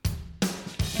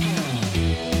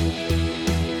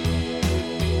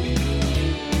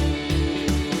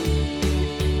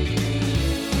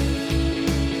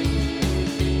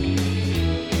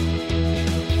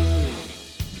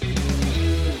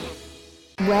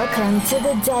Welcome to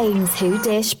the Dames Who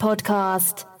Dish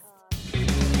podcast.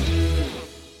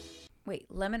 Wait,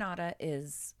 lemonada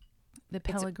is the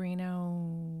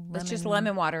Pellegrino. It's just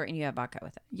lemon water and you have vodka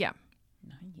with it. Yeah.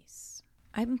 Nice.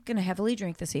 I'm going to heavily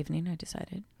drink this evening, I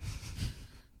decided.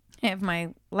 I have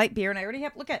my light beer and I already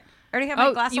have my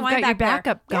glass of wine got your back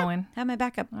backup there. going. Yeah, have my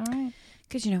backup. All right.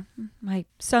 Because, my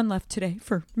son left today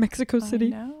for Mexico City. I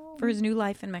know. For his new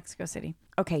life in Mexico City.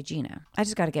 Okay, Gina, I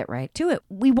just got to get right to it.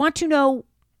 We want to know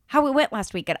how it went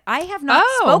last week. And I have not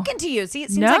spoken to you. See,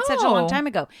 it seems like such a long time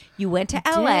ago. You went to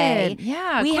LA.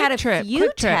 Yeah. We had a few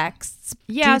texts.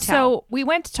 Yeah. So we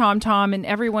went to Tom Tom and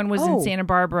everyone was in Santa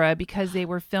Barbara because they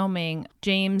were filming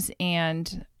James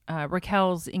and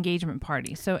Raquel's engagement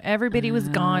party. So everybody was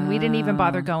gone. We didn't even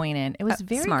bother going in. It was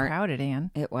very crowded,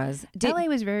 Anne. It was. LA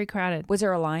was very crowded. Was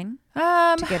there a line?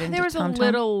 To get into there was Tom a Tom?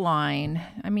 little line.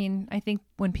 I mean, I think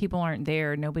when people aren't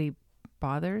there, nobody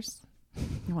bothers.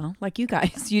 Well, like you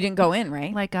guys. You didn't go in,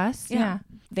 right? Like us? Yeah.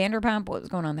 Vanderpump, what was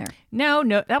going on there? No,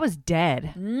 that was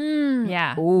dead.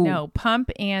 Yeah. Ooh. No, Pump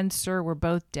and Sir were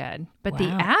both dead. But the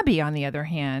Wow. Abbey, on the other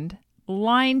hand,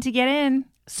 line to get in.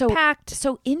 Packed.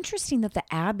 So interesting that the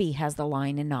Abbey has the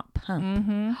line and not Pump.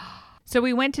 Mm-hmm. So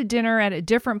we went to dinner at a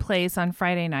different place on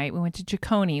Friday night. We went to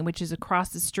Ciccone, which is across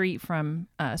the street from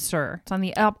Sir. It's on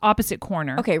the opposite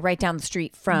corner. Okay, right down the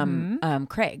street from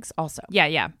Craig's also.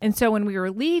 Yeah. And so when we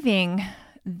were leaving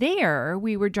there,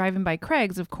 we were driving by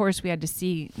Craig's. Of course, we had to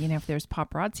see, if there's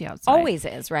paparazzi outside. Always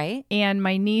is, right? And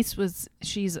my niece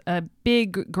she's a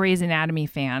big Grey's Anatomy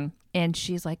fan. And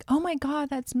she's like, oh my God,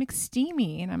 that's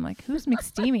McSteamy. And I'm like, who's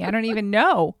McSteamy? I don't even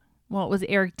know. Well, it was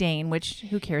Eric Dane, which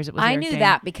who cares? It was I Eric knew Dane.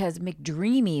 that because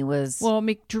McDreamy was... Well,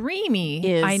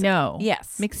 McDreamy, I know.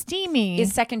 Yes. McSteamy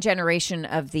is second generation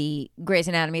of the Grey's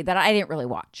Anatomy that I didn't really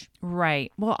watch.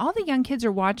 Right. Well, all the young kids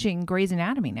are watching Grey's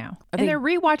Anatomy now. And they're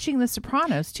rewatching The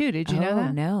Sopranos, too. Did you know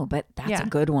that? No, but that's a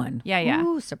good one. Yeah.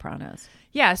 Ooh, Sopranos.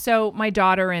 Yeah, so my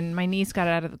daughter and my niece got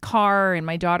out of the car, and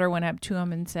my daughter went up to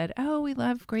him and said, "Oh, we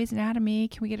love Grey's Anatomy.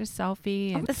 Can we get a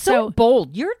selfie?" And That's so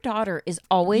bold. Your daughter is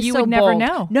always you so would never bold.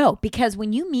 know. No, because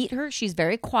when you meet her, she's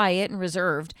very quiet and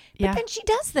reserved. But then she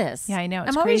does this. Yeah, I know.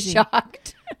 It's I'm crazy. always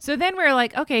shocked. So then we were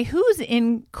like, okay, who's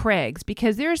in Craig's?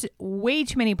 Because there's way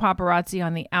too many paparazzi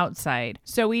on the outside.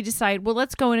 So we decide, well,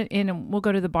 let's go in and we'll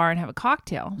go to the bar and have a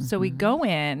cocktail. So we go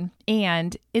in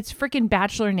and it's freaking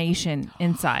Bachelor Nation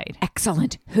inside.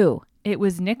 Excellent. Who? It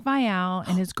was Nick Viall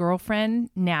and his girlfriend,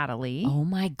 Natalie. Oh,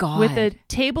 my God. With a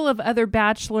table of other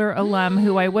Bachelor alum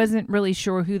who I wasn't really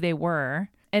sure who they were.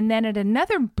 And then at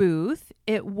another booth,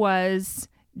 it was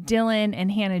Dylan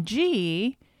and Hannah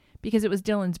G., because it was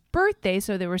Dylan's birthday,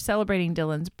 so they were celebrating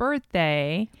Dylan's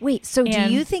birthday. Wait, so do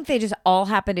you think they just all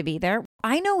happened to be there?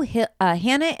 I know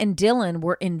Hannah and Dylan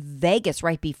were in Vegas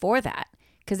right before that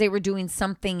because they were doing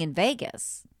something in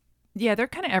Vegas. Yeah, they're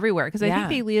kind of everywhere because I think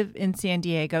they live in San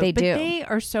Diego. They do. They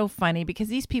are so funny because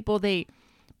these people, they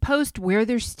post where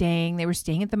they're staying. They were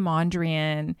staying at the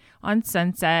Mondrian on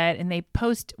Sunset, and they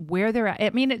post where they're at. I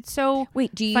mean, it's so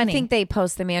Wait, do you funny. think they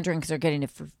post the Mandarin because they're getting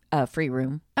a free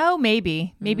room? Oh,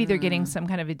 maybe. Maybe they're getting some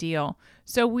kind of a deal.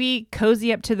 So we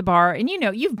cozy up to the bar. And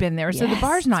you've been there. So the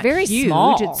bar's not very huge.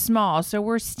 small. It's small. So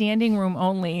we're standing room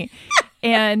only.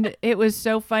 And it was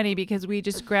so funny because we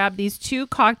just grabbed these two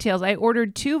cocktails. I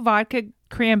ordered 2 vodka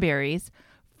cranberries,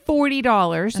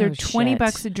 $40. They're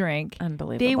 $20 a drink.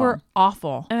 Unbelievable. They were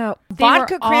awful. Oh, They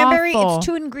vodka were cranberry, awful. it's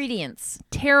 2 ingredients.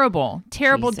 Terrible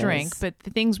Jesus. drink, but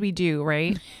the things we do,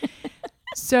 right?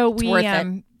 So we worth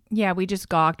it. Yeah, we just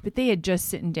gawked, but they had just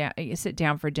sit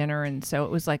down for dinner, and so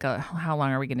it was like how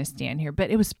long are we going to stand here? But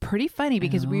it was pretty funny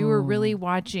because we were really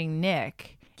watching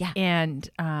Nick. Yeah. And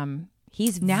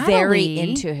He's Natalie, very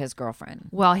into his girlfriend.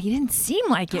 Well, he didn't seem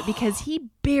like it because he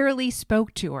barely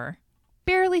spoke to her.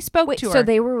 Barely spoke to her. So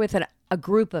they were with a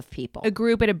group of people. A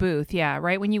group at a booth, yeah.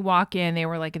 Right when you walk in, they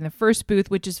were like in the first booth,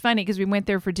 which is funny because we went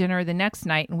there for dinner the next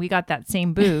night and we got that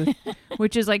same booth,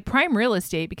 which is like prime real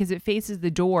estate because it faces the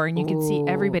door and you can see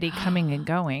everybody coming and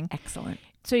going. Excellent.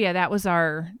 So yeah, that was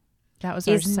our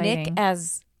Is sighting. Nick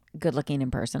as good looking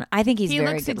in person? I think he's he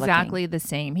very looks good exactly looking. the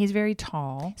same. He's very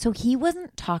tall. So he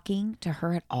wasn't talking to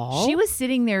her at all? She was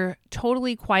sitting there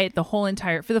totally quiet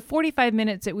for the 45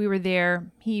 minutes that we were there.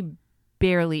 He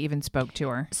barely even spoke to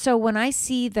her. So when I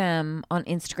see them on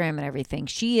Instagram and everything,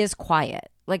 she is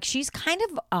quiet. Like she's kind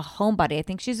of a homebody. I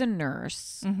think she's a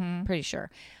nurse. Pretty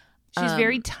sure. She's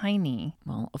very tiny.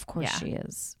 Well, of course she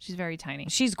is. She's very tiny.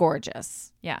 She's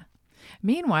gorgeous. Yeah.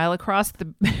 Meanwhile, across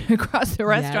the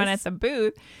restaurant at the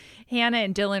booth, Hannah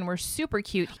and Dylan were super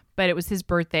cute, but it was his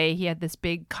birthday. He had this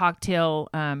big cocktail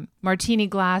martini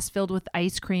glass filled with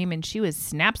ice cream, and she was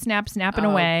snapping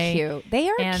away. Cute. They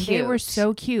are and cute. They were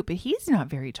so cute, but he's not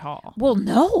very tall. Well,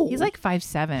 no. He's like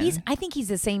 5'7". I think he's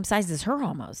the same size as her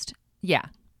almost. Yeah.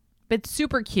 But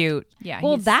super cute. Yeah.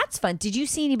 Well, that's fun. Did you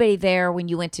see anybody there when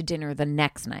you went to dinner the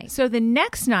next night? So the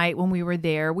next night when we were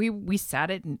there, we sat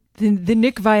at the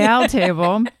Nick Vial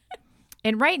table.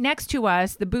 And right next to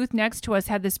us, the booth next to us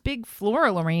had this big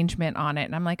floral arrangement on it.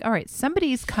 And I'm like, all right,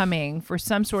 somebody's coming for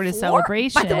some sort of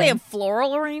celebration. By the way, a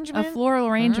floral arrangement? A floral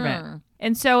arrangement.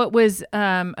 And so it was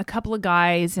a couple of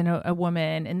guys and a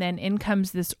woman. And then in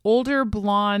comes this older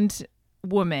blonde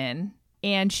woman.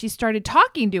 And she started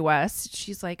talking to us.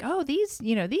 She's like, oh, these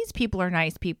people are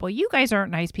nice people. You guys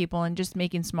aren't nice people. And just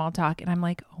making small talk. And I'm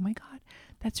like, oh my God,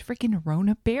 that's freaking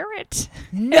Rona Barrett.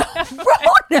 No,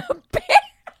 Rona Barrett.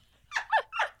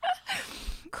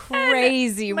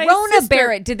 Crazy. Rona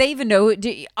Barrett. Did they even know?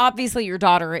 Obviously, your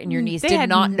daughter and your niece did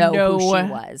not know who she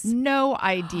was. No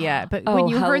idea. But when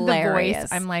you heard the voice,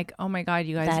 I'm like, oh my God,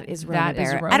 you guys. That is Rona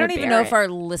Barrett. I don't even know if our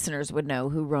listeners would know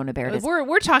who Rona Barrett is.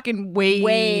 We're talking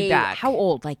way back. How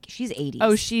old? Like she's 80s.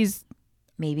 Oh, she's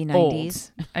maybe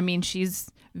 90s. Old. I mean,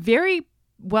 she's very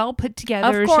well put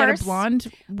together. Of course. She had a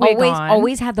blonde wig on.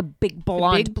 Always had the big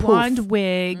blonde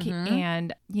wig,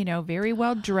 and very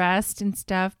well dressed and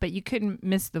stuff. But you couldn't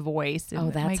miss the voice.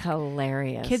 And that's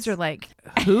hilarious. Kids are like,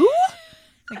 who?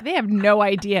 Like they have no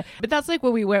idea. But that's like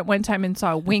when we went one time and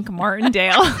saw Wink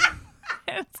Martindale.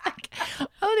 It's like,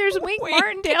 oh, there's Wink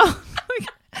Martindale.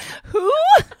 Who?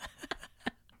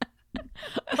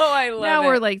 Oh, I love it. Now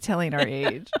we're like telling our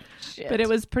age. But it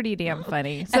was pretty damn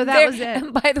funny. So that was it.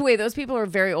 And by the way, those people are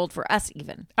very old for us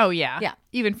even. Oh, yeah. Yeah.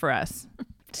 Even for us.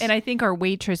 And I think our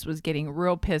waitress was getting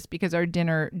real pissed because our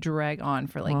dinner dragged on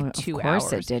for like 2 hours. Of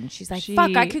course it did. And she's like,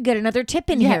 fuck, I could get another tip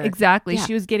in here. Yeah, exactly. Yeah.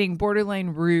 She was getting borderline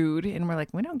rude. And we're like,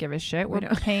 we don't give a shit. We're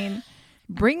paying.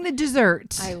 Bring the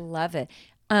dessert. I love it.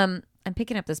 I'm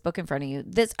picking up this book in front of you.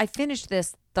 I finished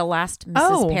The Last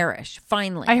Mrs. Parrish,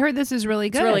 finally. I heard this is really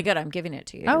good. It's really good. I'm giving it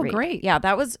to you. Oh, great. Yeah,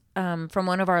 that was from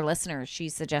one of our listeners. She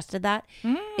suggested that.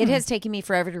 It has taken me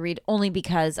forever to read, only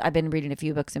because I've been reading a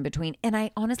few books in between. And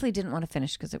I honestly didn't want to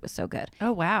finish because it was so good.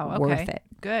 Oh, wow. Okay. Worth it.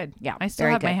 Good. Yeah. I still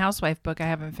have my housewife book I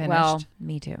haven't finished. Well,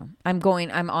 me too. I'm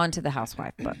on to the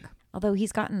housewife book. Although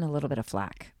he's gotten a little bit of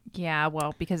flack. Yeah,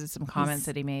 well, because of some comments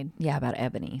that he made. Yeah, about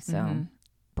Ebony. So...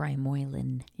 Brian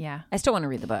Moylan. Yeah. I still want to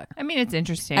read the book. I mean, it's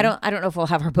interesting. I don't know if we'll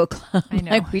have our book club I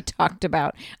know. like we talked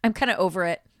about. I'm kind of over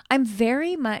it. I'm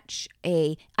very much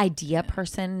a idea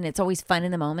person. It's always fun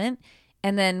in the moment.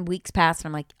 And then weeks pass and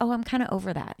I'm like, oh, I'm kind of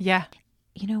over that. Yeah.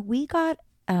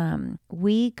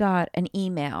 We got an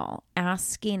email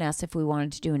asking us if we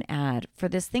wanted to do an ad for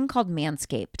this thing called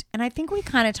Manscaped. And I think we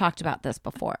kind of talked about this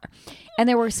before. And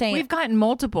they were saying... We've gotten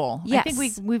multiple. Yes. I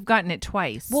think we've gotten it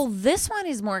twice. Well, this one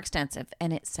is more extensive.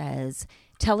 And it says,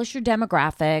 tell us your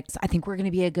demographics. I think we're going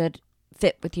to be a good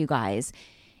fit with you guys.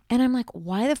 And I'm like,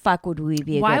 why the fuck would we be a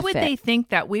good fit? Why would they think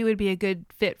that we would be a good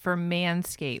fit for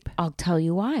Manscaped? I'll tell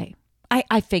you why.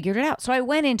 I figured it out. So I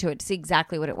went into it to see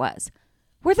exactly what it was.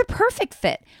 We're the perfect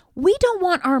fit. We don't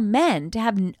want our men to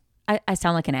have... I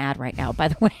sound like an ad right now, by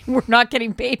the way. We're not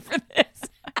getting paid for this.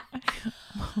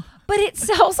 But it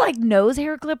sells like nose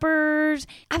hair clippers.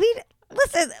 I mean,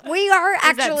 listen, we are Does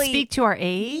actually... that speak to our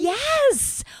age?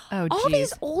 Yes. Oh, all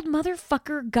these old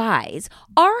mother-fucker guys,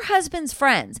 our husband's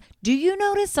friends. Do you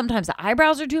notice sometimes the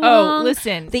eyebrows are too long? Oh,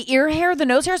 listen. The ear hair, the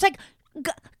nose hair is like...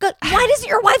 Why isn't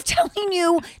your wife telling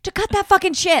you to cut that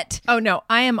fucking shit? Oh, no,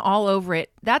 I am all over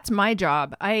it. That's my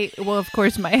job. Well, of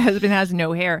course, my husband has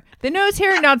no hair. The nose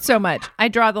hair, not so much. I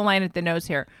draw the line at the nose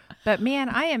hair. But man,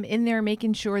 I am in there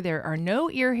making sure there are no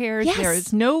ear hairs. Yes. There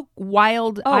is no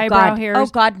wild eyebrow hairs. Oh,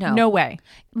 God, no. No way.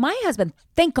 My husband,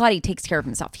 thank God he takes care of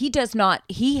himself. He does not.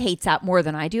 He hates that more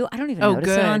than I do. I don't even notice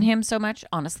it on him so much,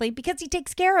 honestly, because he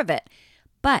takes care of it.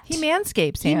 But he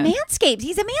manscapes. He manscapes.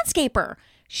 He's a manscaper.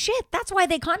 Shit, that's why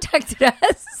they contacted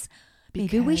us.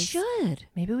 Maybe we should.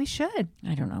 Maybe we should.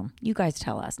 I don't know. You guys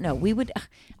tell us. No, we would.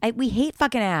 We hate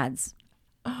fucking ads.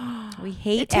 We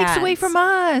hate it. It takes away from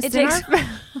us. It takes.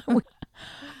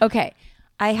 Okay.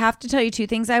 I have to tell you two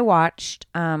things I watched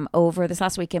over this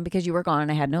last weekend because you were gone and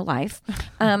I had no life.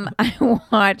 I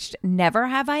watched Never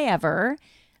Have I Ever.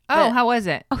 How was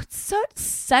it? Oh, it's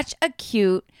such a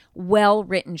cute,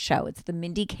 well-written show. It's the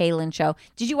Mindy Kaling show.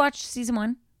 Did you watch season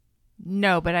 1?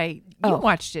 No, but you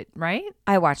watched it, right?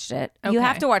 I watched it. Okay. You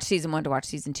have to watch season 1 to watch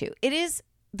season 2. It is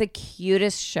the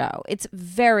cutest show. It's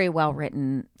very well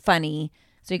written, funny.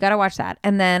 So you got to watch that.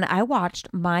 And then I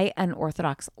watched My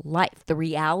Unorthodox Life, the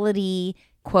reality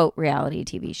quote reality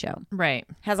TV show. Right.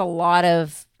 Has a lot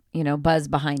of, buzz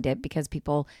behind it because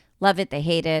people love it, they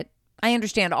hate it. I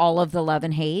understand all of the love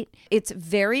and hate. It's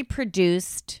very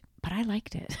produced, but I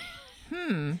liked it.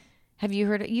 Have you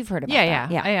heard it? You've heard about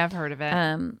that. Yeah. I have heard of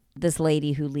it. This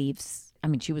lady who leaves,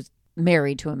 she was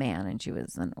married to a man and she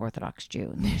was an Orthodox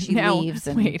Jew. And she leaves.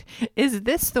 And wait, is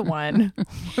this the one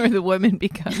where the woman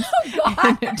becomes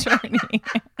an attorney?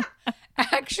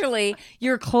 Actually,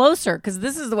 you're closer because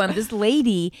this is the one. This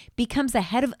lady becomes the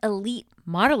head of Elite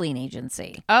Modeling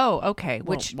Agency. Oh, okay.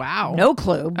 Well, Which, wow. no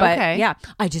clue. But Okay. yeah,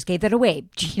 I just gave that away,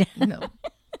 Gina. No.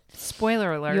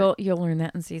 Spoiler alert. You'll learn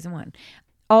that in season 1.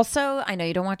 Also, I know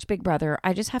you don't watch Big Brother.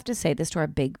 I just have to say this to our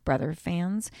Big Brother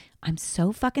fans. I'm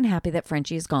so fucking happy that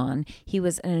Frenchie is gone. He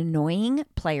was an annoying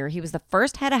player. He was the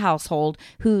first head of household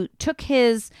who took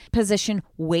his position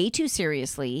way too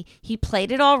seriously. He played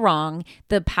it all wrong.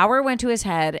 The power went to his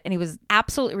head and he was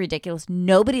absolutely ridiculous.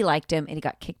 Nobody liked him and he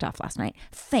got kicked off last night.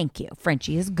 Thank you.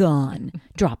 Frenchie is gone.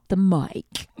 Drop the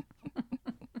mic.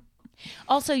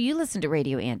 Also, you listen to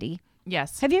Radio Andy.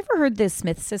 Yes. Have you ever heard the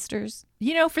Smith sisters?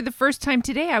 For the first time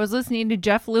today, I was listening to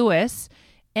Jeff Lewis,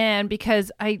 and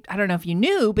because I don't know if you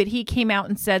knew, but he came out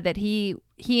and said that he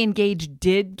and Gage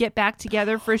did get back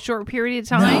together for a short period of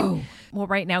time. No. Well,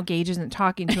 right now Gage isn't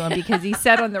talking to him because he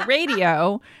said on the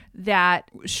radio that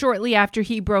shortly after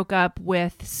he broke up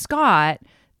with Scott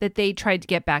that they tried to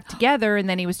get back together, and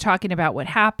then he was talking about what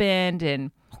happened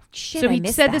and Shit, so I he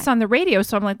missed said that. this on the radio.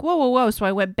 So I'm like, whoa. So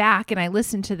I went back and I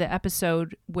listened to the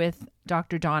episode with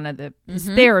Dr. Donna, his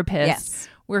therapist, Yes.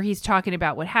 where he's talking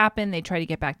about what happened. They tried to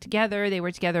get back together. They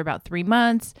were together about 3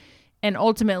 months. And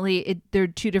ultimately, they're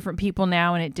 2 different people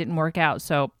now and it didn't work out.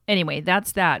 So anyway,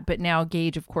 that's that. But now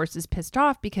Gage, of course, is pissed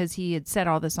off because he had said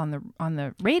all this on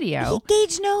the radio.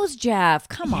 Gage knows Jeff.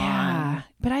 Come on. Yeah.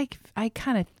 But I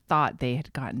kind of thought they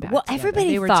had gotten back Well, together. everybody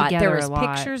They were thought together there a was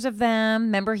lot. pictures of them.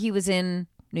 Remember, he was in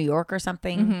New York or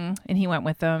something. And he went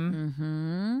with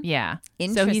them. Yeah. So he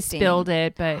Interesting. spilled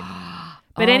it, but Oh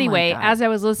anyway, my God. as I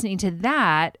was listening to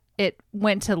that, it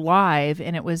went to live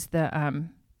and it was the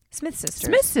Smith sisters.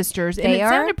 Smith sisters and They it are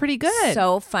sounded pretty good.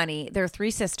 So funny. They're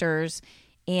 3 sisters,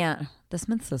 and the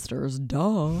Smith sisters,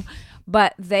 duh.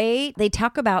 But they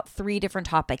talk about 3 different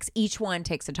topics. Each one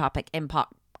takes a topic in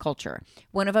pop culture.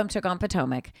 One of them took on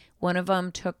Potomac. One of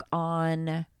them took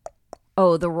on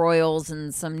the Royals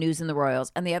and some news in the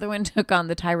Royals, and the other one took on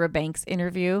the Tyra Banks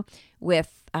interview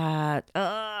with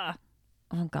oh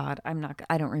God,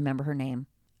 I don't remember her name,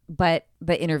 but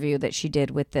the interview that she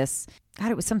did with this, God,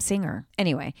 it was some singer.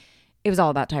 Anyway, it was all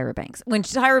about Tyra Banks. When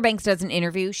Tyra Banks does an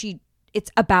interview,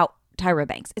 it's about Tyra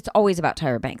Banks. It's always about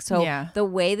Tyra Banks. So Yeah. the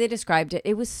way they described it,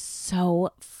 it was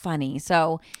so funny.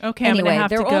 So Okay, I'm gonna anyway, have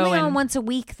to they're go only on and- once a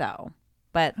week though,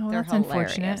 but they're that's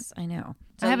unfortunate. hilarious. I know.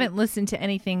 I haven't listened to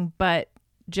anything but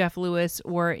Jeff Lewis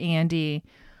or Andy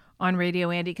on Radio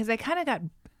Andy because I kind of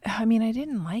I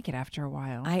didn't like it after a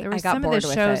while. I There were got some of bored the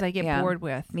with shows it. I get Yeah. bored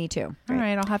with. Me too. All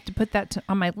right, I'll have to put that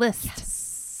on my list.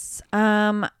 Yes.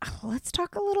 Let's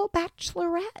talk a little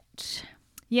Bachelorette.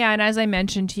 Yeah, and as I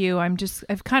mentioned to you, I'm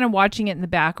kind of watching it in the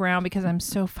background because I'm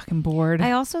so fucking bored.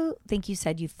 I also think you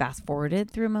said you fast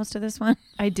forwarded through most of this one.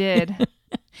 I did.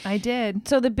 I did.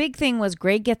 So the big thing was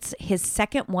Greg gets his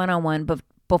second one-on-one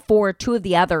before 2 of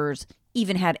the others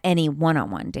even had any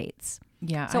one-on-one dates.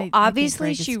 Yeah. So I think obviously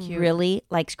Greg is she cute. really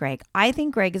likes Greg. I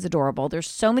think Greg is adorable. There's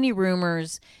so many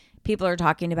rumors people are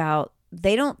talking about.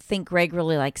 They don't think Greg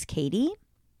really likes Katie.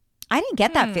 I didn't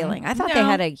get that feeling. I thought they no.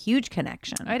 had a huge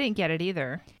connection. I didn't get it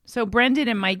either. So Brendan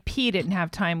and Mike P didn't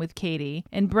have time with Katie.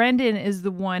 And Brendan is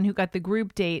the one who got the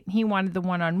group date. He wanted the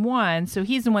one-on-one. So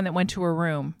he's the one that went to her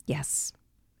room Yes.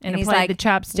 and he's applied like, the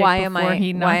chapstick why before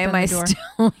he knocked why am on I the door.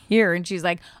 still here? And she's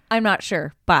like, I'm not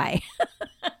sure. Bye.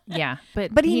 Yeah.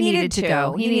 But he needed to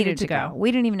go. He needed to go.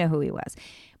 We didn't even know who he was.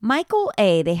 Michael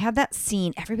A., they had that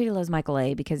scene. Everybody loves Michael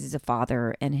A. because he's a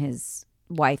father and his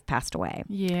wife passed away.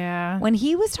 Yeah. When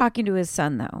he was talking to his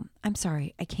son, though, I'm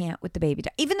sorry, I can't with the baby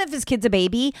talk. Even if his kid's a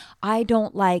baby, I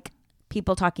don't like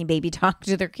people talking baby talk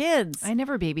to their kids. I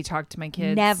never baby talked to my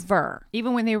kids. Never.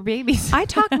 Even when they were babies. I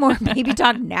talk more baby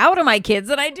talk now to my kids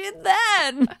than I did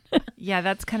then. Yeah,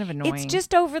 that's kind of annoying. It's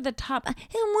just over the top. And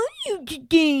what are you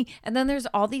doing? And then there's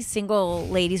all these single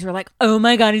ladies who are like, oh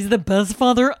my God, he's the best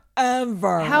father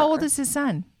ever. How old is his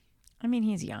son? I mean,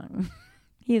 he's young.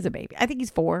 He is a baby. I think he's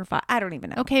 4 or 5. I don't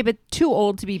even know. Okay, but too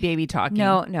old to be baby talking.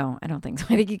 No, I don't think so.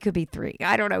 I think he could be 3.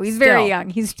 I don't know. He's very young.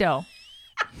 He's still.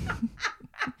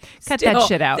 Cut that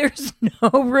shit out. There's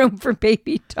no room for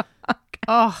baby talk.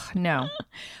 Oh, no.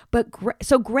 But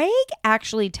so Greg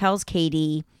actually tells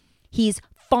Katie he's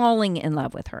falling in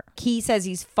love with her. He says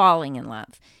he's falling in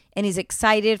love. and he's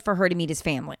excited for her to meet his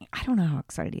family. I don't know how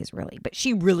excited he is really, but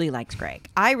she really likes Greg.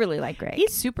 I really like Greg.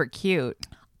 He's super cute.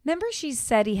 Remember she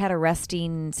said he had a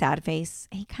resting sad face?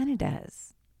 He kind of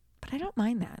does, but I don't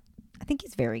mind that. I think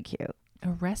he's very cute. A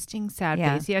resting sad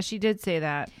Yeah. face. Yeah, she did say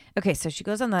that. Okay, so she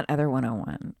goes on that other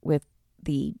 101 with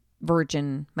the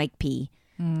virgin Mike P.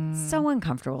 So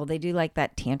uncomfortable. They do like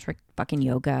that tantric fucking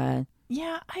yoga.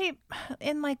 Yeah,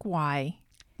 and like why?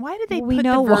 Why did they We put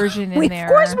know the version why. in there?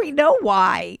 Of course we know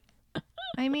why.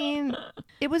 I mean,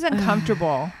 it was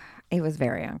uncomfortable. It was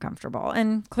very uncomfortable.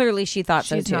 And clearly she thought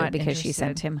She's so too not because she interested.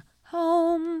 sent him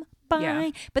home. Bye.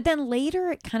 Yeah. But then later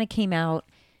it kind of came out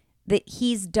that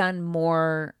he's done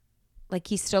more, like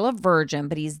he's still a virgin,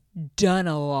 but he's done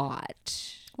a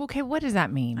lot. Okay, what does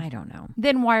that mean? I don't know.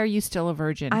 Then why are you still a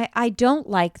virgin? I don't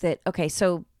like that. Okay,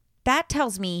 so that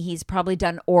tells me he's probably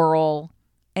done oral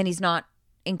and he's not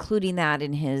including that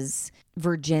in his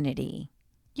virginity.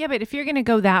 Yeah, but if you're going to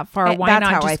go that far, why That's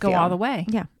not how I just go feel. all the way?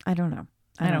 Yeah, I don't know.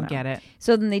 I don't know. get it.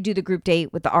 So then they do the group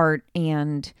date with the art,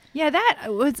 and Yeah, that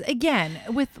was, again,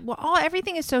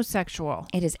 everything is so sexual.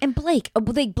 it is. And Blake,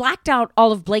 they blacked out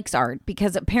all of Blake's art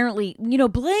because apparently,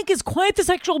 Blake is quite the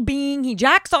sexual being. He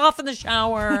jacks off in the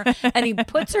shower and he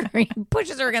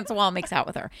pushes her against the wall and makes out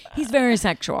with her. He's very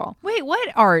sexual. Wait, what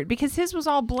art? Because his was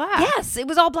all black. Yes, it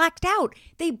was all blacked out.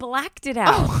 They blacked it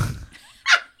out.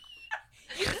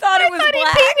 You thought it was I thought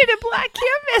black? he painted a black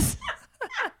canvas.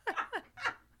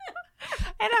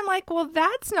 And I'm like, well,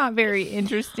 that's not very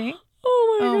interesting.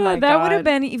 Oh my That would have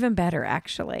God. been even better,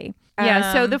 actually.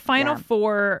 Yeah, so the final yeah.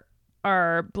 four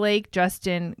are Blake,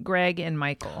 Justin, Greg, and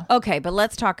Michael. Okay, but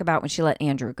let's talk about when she let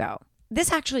Andrew go.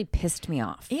 This actually pissed me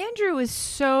off. Andrew is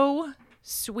so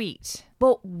sweet.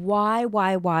 But why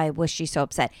was she so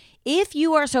upset? If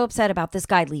you are so upset about this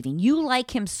guy leaving, you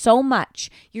like him so much,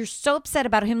 you're so upset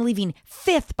about him leaving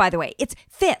fifth, by the way. It's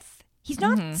fifth. He's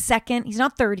not second. He's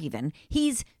not third even.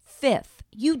 He's fifth.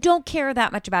 You don't care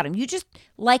that much about him. You just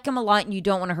like him a lot and you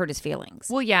don't want to hurt his feelings.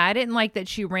 Well, yeah, I didn't like that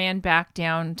she ran back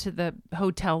down to the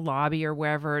hotel lobby or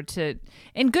wherever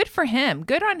and good for him.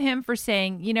 Good on him for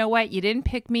saying, you know what? You didn't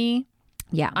pick me.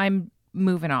 Yeah. I'm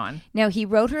moving on. Now, he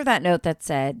wrote her that note that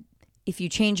said, if you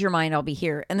change your mind, I'll be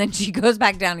here. And then she goes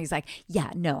back down. And he's like, yeah,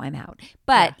 no, I'm out.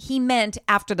 But he meant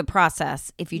after the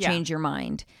process, if you Yeah. change your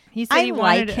mind. He said I he like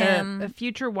wanted him. a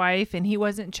future wife and he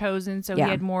wasn't chosen. So Yeah.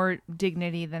 he had more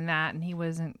dignity than that. And he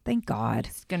wasn't Thank God.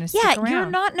 going to stick Yeah, around. you're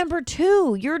not number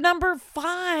 2. You're number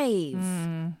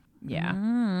 5.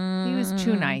 Yeah. He was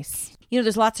too nice.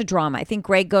 There's lots of drama. I think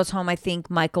Greg goes home. I think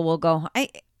Michael will go. I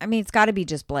mean, it's got to be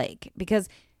just Blake because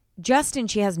Justin,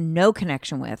 she has no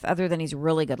connection with other than he's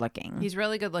really good looking. He's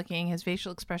really good looking. His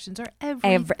facial expressions are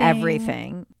everything.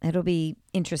 Everything. It'll be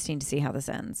interesting to see how this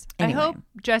ends. Anyway. I hope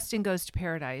Justin goes to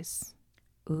paradise.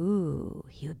 Ooh,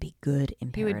 he would be good in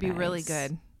He Paradise. would be really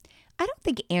good. I don't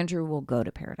think Andrew will go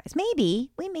to Paradise.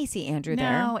 Maybe. We may see Andrew there.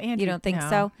 No, Andrew- You don't think no,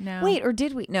 so? no. Wait, or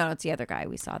did we? No, it's the other guy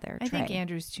we saw there. I think Trey.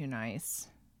 Andrew's too nice.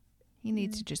 He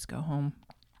needs to just go home.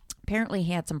 Apparently,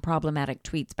 he had some problematic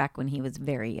tweets back when he was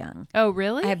very young. Oh,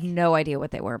 really? I have no idea what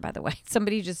they were, by the way.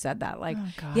 Somebody just said that. Like, Oh,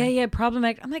 God. yeah,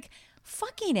 problematic. I'm like,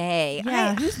 fucking A.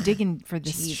 Yeah, who's digging for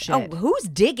this Jeez. shit? Oh, who's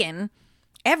digging?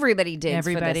 Everybody digs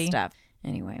for Everybody. this stuff.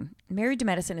 Anyway, Married to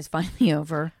Medicine is finally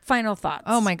over. Final thoughts.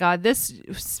 Oh my God, this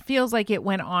feels like it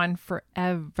went on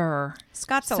forever.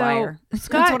 Scott's a liar.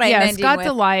 Scott, That's what I ended Scott's a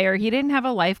with. liar. He didn't have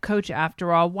a life coach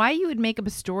after all. Why you would make up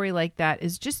a story like that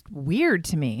is just weird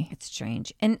to me. It's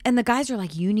strange. And the guys are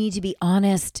like, you need to be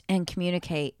honest and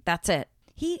communicate. That's it.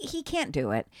 He can't do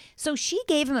it. So she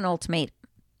gave him an ultimatum.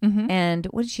 And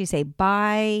what did she say?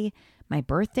 By my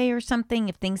birthday or something,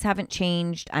 if things haven't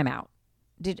changed, I'm out.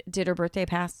 Did her birthday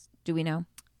pass? Do we know?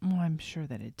 Well, I'm sure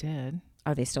that it did.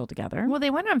 Are they still together? Well,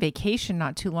 they went on vacation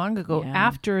not too long ago Yeah.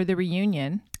 after the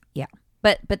reunion. Yeah.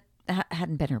 But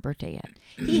hadn't been her birthday yet.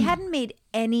 He hadn't made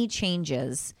any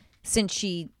changes since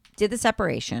she did the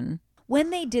separation. When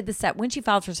they did when she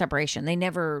filed for separation,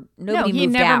 nobody he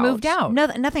moved never out. moved out.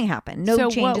 Nothing happened. No So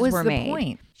changes what was were the made.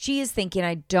 point? She is thinking,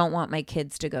 I don't want my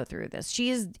kids to go through this.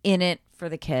 She is in it for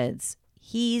the kids.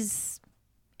 He's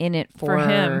in it for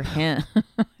him.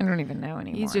 I don't even know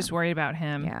anymore. He's just worried about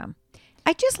him. Yeah.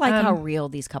 I just like how real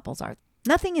these couples are.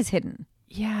 Nothing is hidden.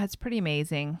 Yeah, it's pretty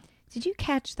amazing. Did you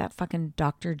catch that fucking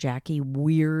Dr. Jackie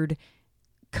weird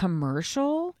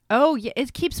commercial? Oh, yeah,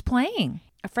 it keeps playing.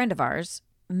 A friend of ours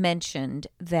mentioned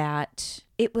that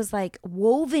it was like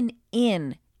woven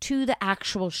in to the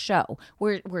actual show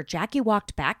where Jackie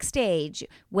walked backstage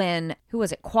when, who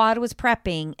was it, Quad was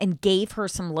prepping and gave her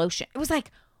some lotion. It was like,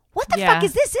 What the Yeah. fuck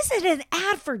is this? This is an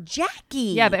ad for Jackie.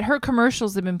 Yeah, but her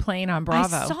commercials have been playing on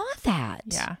Bravo. I saw that.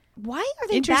 Yeah. Why are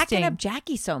they backing up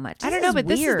Jackie so much? I don't know, but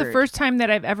this is the weird. first time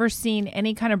that I've ever seen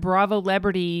any kind of Bravo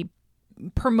celebrity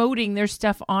promoting their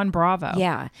stuff on Bravo.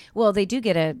 Yeah. Well, they do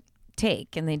get a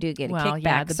take and they do get a Well, kickback.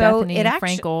 yeah, the so Bethany it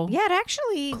Frankel it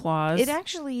actually clause. It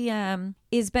actually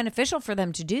is beneficial for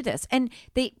them to do this. And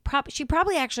she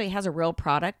probably actually has a real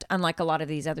product, unlike a lot of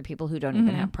these other people who don't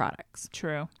even have products.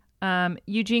 True.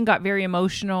 Eugene got very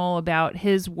emotional about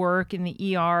his work in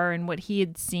the ER and what he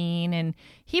had seen, and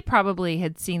he probably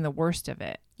had seen the worst of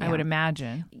it, I Yeah. would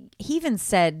imagine. He even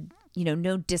said,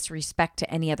 no disrespect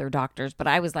to any other doctors, but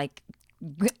I was like,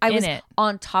 I was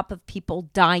on top of people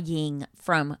dying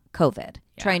from COVID,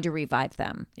 trying to revive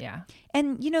them. Yeah.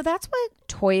 And, that's what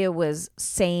Toya was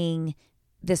saying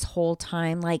this whole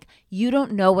time. Like, you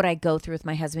don't know what I go through with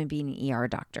my husband being an ER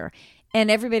doctor. And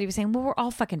everybody was saying, well, we're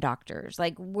all fucking doctors.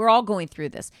 Like, we're all going through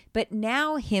this. But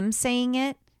now him saying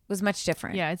it was much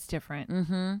different. Yeah, it's different.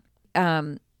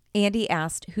 Mm-hmm. Andy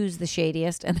asked who's the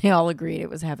shadiest, and they all agreed it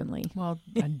was Heavenly. Well,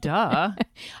 duh.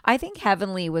 I think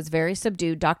Heavenly was very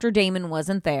subdued. Dr. Damon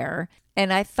wasn't there.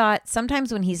 And I thought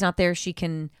sometimes when he's not there, she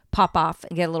can pop off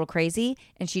and get a little crazy,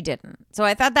 and she didn't. So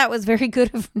I thought that was very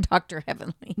good of Dr.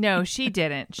 Heavenly. No, she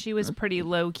didn't. She was pretty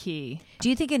low key. Do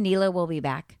you think Anila will be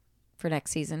back for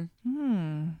next season?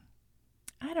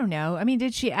 I don't know. I mean,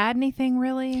 did she add anything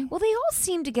really? Well, they all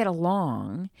seem to get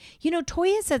along.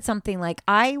 Toya said something like,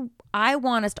 I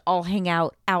want us to all hang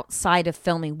out outside of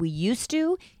filming. We used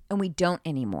to, and we don't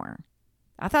anymore.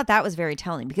 I thought that was very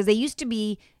telling because they used to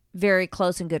be very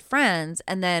close and good friends.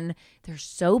 And then they're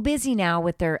so busy now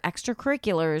with their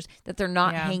extracurriculars that they're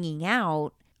not hanging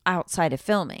out outside of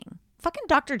filming. Fucking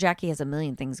Dr. Jackie has a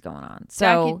million things going on.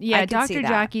 So I can see Dr. that.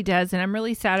 Jackie does. And I'm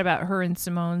really sad about her and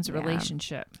Simone's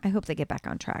relationship. I hope they get back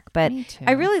on track. But Me too.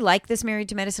 I really like this Married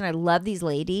to Medicine. I love these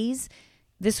ladies.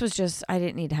 This was just, I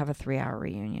didn't need to have a 3-hour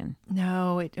reunion.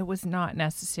 No, it was not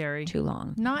necessary. Too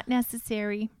long. Not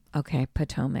necessary. Okay,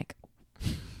 Potomac.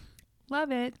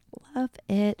 Love it. Love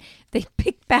it. They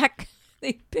pick back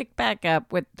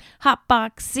up with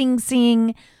Hotbox, Sing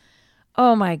Sing.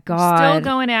 Oh my God. Still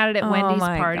going at it at Oh Wendy's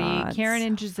my party. God. Karen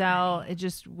and Giselle, it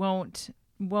just won't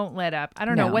let up. I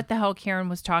don't know No. what the hell Karen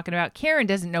was talking about. Karen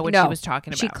doesn't know what No, she was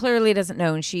talking about. She clearly doesn't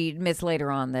know, and she admits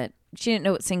later on that she didn't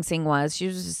know what Sing Sing was. She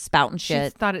was just spouting She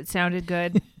shit, thought it sounded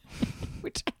good.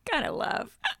 which I kind of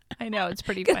love. I know, it's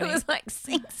pretty Because funny. it was like,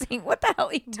 Sing Sing, what the hell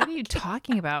are you What talking are you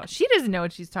talking about? She doesn't know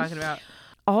what she's talking about.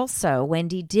 Also,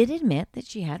 Wendy did admit that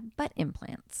she had butt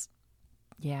implants.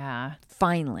 Yeah.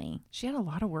 Finally. She had a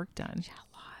lot of work done.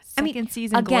 I mean, Second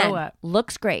season again, glow up.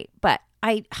 looks great, but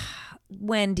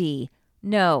Wendy,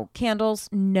 no. Candles,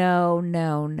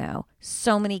 no.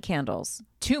 So many candles.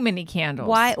 Too many candles.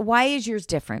 Why is yours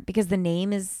different? Because the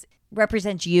name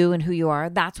represents you and who you are.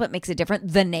 That's what makes it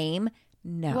different. The name,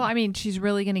 no. Well, I mean, she's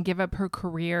really going to give up her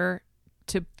career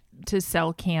to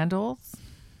sell candles.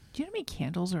 Do you know how many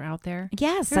candles are out there?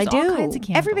 yes, There's I do. all kinds of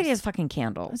candles. Everybody has fucking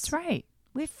candles. That's right.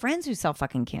 We have friends who sell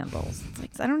fucking candles. It's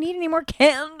like, I don't need any more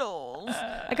candles.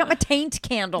 I got my taint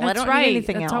candle. I don't need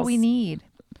anything else. That's all we need.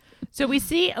 So we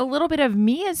see a little bit of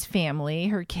Mia's family,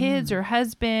 her kids, her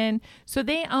husband. So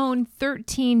they own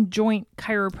 13 joint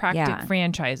chiropractic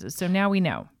franchises. So now we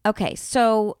know. Okay,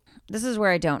 so this is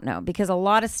where I don't know because a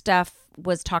lot of stuff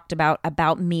was talked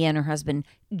about Mia and her husband,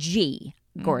 G.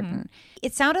 Gordon.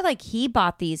 It sounded like he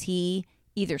bought these. He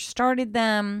either started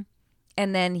them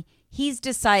and then he's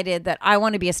decided that I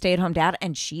want to be a stay-at-home dad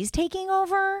and she's taking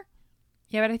over.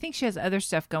 Yeah, but I think she has other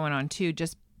stuff going on too,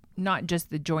 not just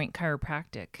the joint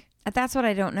chiropractic. That's what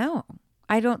I don't know.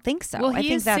 I don't think so. Well, I he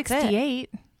think is that's 68.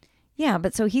 It. Yeah,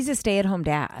 but so he's a stay-at-home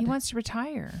dad. He wants to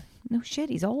retire. No shit,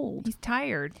 he's old. He's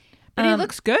tired. But he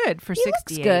looks good for 68. He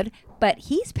looks good, but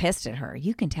he's pissed at her.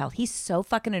 You can tell. He's so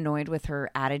fucking annoyed with her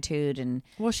attitude and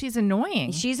Well, she's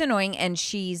annoying. she's annoying and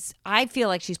I feel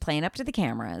like she's playing up to the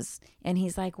cameras and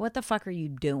he's like, what the fuck are you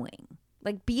doing?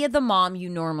 Like, be the mom you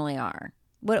normally are.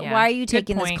 Why are you good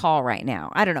taking this point. call right now?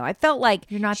 I don't know. I felt like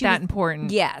You're not she that was-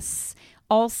 important. Yes.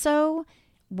 Also,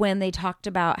 when they talked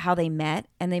about how they met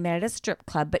and they met at a strip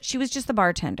club, but she was just the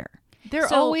bartender. They're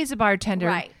So- always a bartender.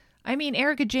 Right. I mean,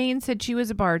 Erica Jane said she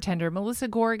was a bartender. Melissa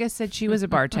Gorga said she was a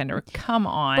bartender. Come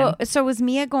on. So was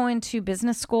Mia going to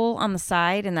business school on the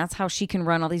side and that's how she can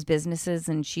run all these businesses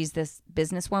and she's this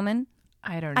businesswoman?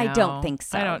 I don't know. I don't think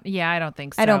so. I don't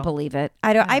think so. I don't believe it.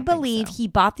 I think believe so. he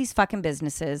bought these fucking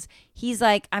businesses. He's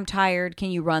like, I'm tired. Can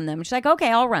you run them? She's like,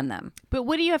 okay, I'll run them. But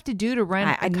what do you have to do to run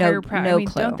I a no chiropractic?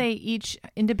 clue. Don't they each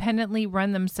independently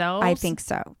run themselves? I think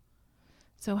so.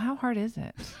 So how hard is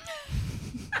it?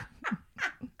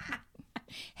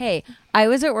 Hey, I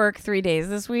was at work 3 days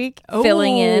this week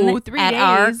filling in 3 at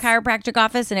our days. chiropractic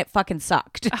office, and it fucking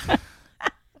sucked.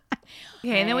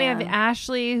 Okay, and then we have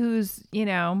Ashley, who's,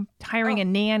 hiring a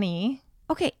nanny.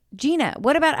 Okay, Gina,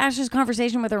 what about Ashley's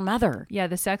conversation with her mother? Yeah,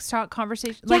 the sex talk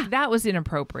conversation. Yeah. Like, that was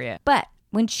inappropriate. But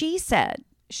when she said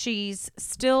she's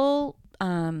still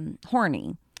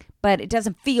horny, but it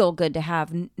doesn't feel good to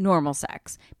have normal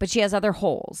sex, but she has other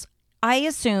holes, I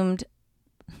assumed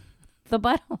the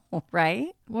butthole, right?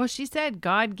 Well, she said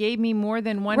God gave me more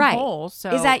than one Right. hole. So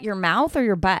Is that your mouth or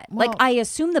your butt? Well- Like, I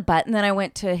assumed the butt, and then I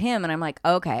went to him, and I'm like,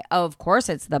 okay, of course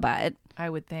it's the butt. I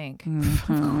would think.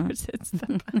 Mm-hmm. Of course, it's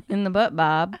the In the butt,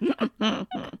 Bob.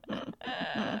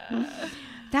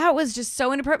 That was just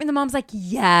so inappropriate. The mom's like,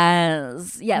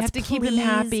 yes. You have to keep him please,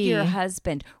 happy. your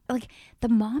husband. Like, the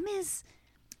mom is...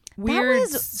 weird,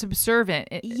 was- subservient.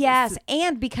 Yes,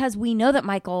 and because we know that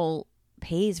Michael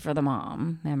pays for the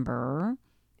mom, remember?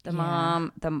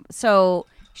 So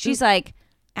she's like,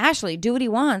 Ashley, do what he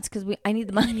wants because I need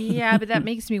the money. Yeah, but that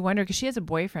makes me wonder because she has a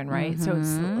boyfriend, right? So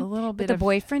it's a little bit But the of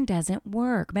boyfriend doesn't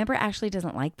work. Remember, Ashley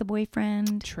doesn't like the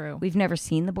boyfriend. True. We've never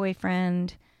seen the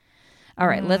boyfriend. All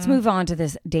right, let's move on to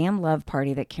this damn love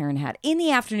party that Karen had in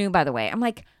the afternoon, by the way. I'm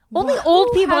like, only Well, old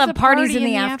who people has have a parties party in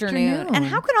the afternoon. afternoon? And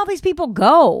how can all these people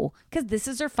go? Because this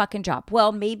is their fucking job.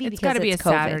 Well, maybe It's because gotta be it's a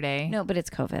COVID. Saturday. No, but it's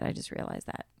COVID. I just realized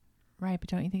that. right. But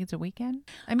don't you think it's a weekend?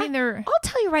 I mean, they're I'll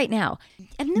tell you right now.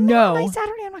 In the middle of No. my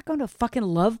Saturday, I'm not going to a fucking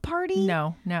love party.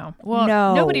 no. Well,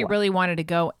 No. nobody really wanted to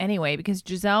go anyway because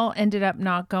Giselle ended up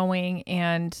not going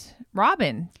and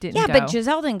Robin didn't Yeah, go. but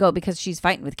Giselle didn't go because she's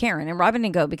fighting with Karen, and Robin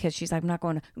didn't go because she's like, I'm not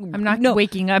going to. I'm not no.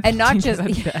 waking up and not to just. go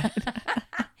to bed.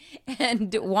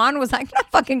 And Juan was like, I'm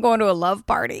not fucking going to a love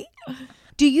party.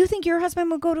 Do you think your husband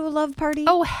would go to a love party?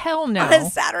 Oh hell no! On a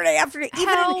Saturday afternoon,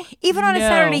 even on a no.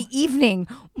 Saturday evening,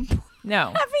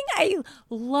 No, having a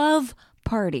love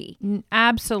party.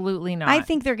 absolutely not. I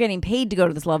think they're getting paid to go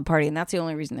to this love party, and that's the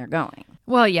only reason they're going.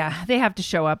 Well, yeah, they have to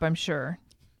show up. I'm sure.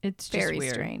 It's just Very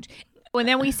weird. strange. And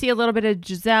then we see a little bit of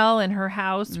Giselle in her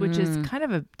house, which is kind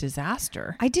of a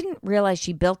disaster. I didn't realize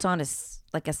she built on a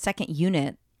second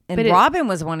unit, and But Robin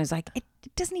was the one who's like, it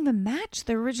doesn't even match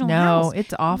the original No, house.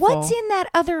 it's awful. What's in that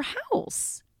other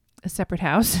house? A separate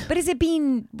house. But is it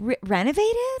being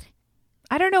renovated?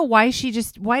 I don't know why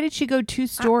did she go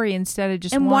 2-story instead of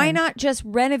just And one? why not just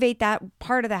renovate that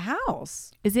part of the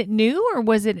house? Is it new or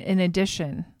was it an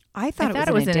addition? I thought it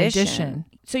it was was an an addition. addition.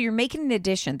 So you're making an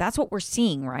addition. That's what we're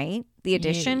seeing, right? The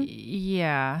addition.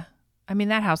 Yeah. I mean,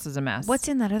 that house is a mess. What's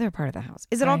in that other part of the house?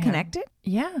 Is it I all have- connected?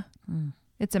 Yeah.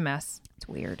 It's a mess. It's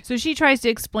weird. So she tries to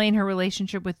explain her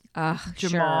relationship with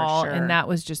Jamal, sure. and that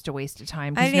was just a waste of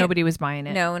time I because didn't- nobody was buying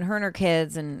it. No, and her and her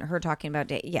kids and her talking about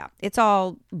date. Yeah, it's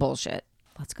all bullshit.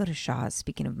 Let's go to Shaw's.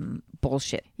 Speaking of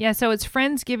bullshit. Yeah, so it's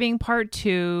Friendsgiving part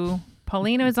 2.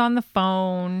 Paulina is on the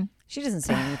phone. She doesn't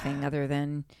say anything other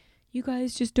than, you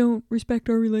guys just don't respect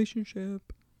our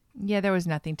relationship. Yeah, there was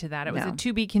nothing to that. It was No. a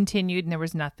to be continued, and there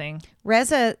was nothing.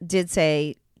 Reza did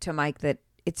say to Mike that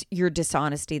it's your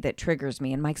dishonesty that triggers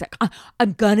me. And Mike's like,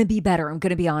 I'm going to be better. I'm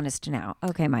going to be honest now.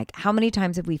 Okay, Mike, how many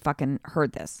times have we fucking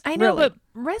heard this? I know, Really? but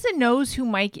Reza knows who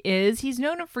Mike is. He's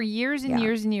known him for years and Yeah.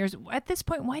 years and years. At this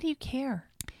point, why do you care?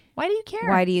 Why do you care?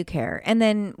 Why do you care? And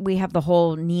then we have the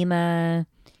whole Nima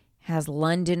has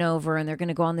London over and they're going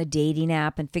to go on the dating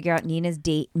app and figure out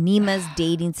Nima's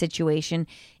dating situation.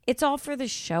 It's all for the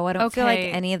show. I don't feel like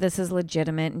Okay. any of this is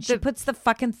legitimate. And she puts the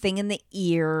fucking thing in the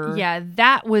ear. Yeah,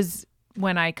 that was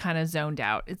when I kind of zoned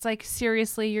out. It's like,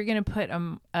 seriously, you're going to put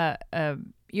a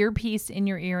earpiece in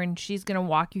your ear and she's going to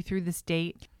walk you through this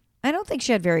date? I don't think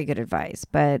she had very good advice,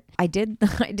 but I did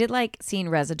like seeing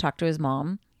Reza talk to his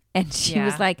mom, and she Yeah.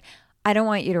 was like, I don't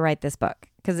want you to write this book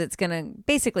because it's going to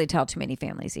basically tell too many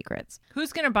family secrets.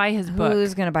 Who's going to buy his book?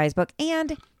 Who's going to buy his book?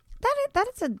 And that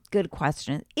is a good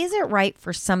question. Is it right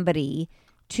for somebody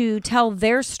to tell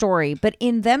their story, but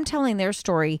in them telling their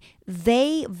story,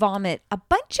 they vomit a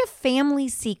bunch of family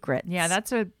secrets? Yeah,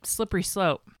 that's a slippery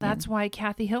slope. That's why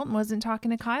Kathy Hilton wasn't talking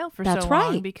to Kyle for That's so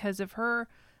long, right. because of her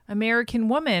American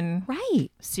Woman right.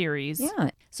 series.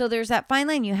 Yeah. So there's that fine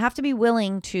line. You have to be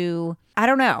willing to, I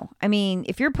don't know. I mean,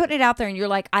 if you're putting it out there and you're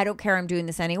like, I don't care, I'm doing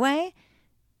this anyway,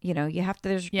 you know, you have to,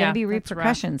 there's going Yeah, to be that's rough.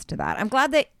 repercussions to that. I'm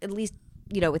glad that at least,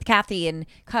 you know, with Kathy and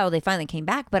Kyle, they finally came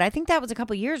back. But I think that was a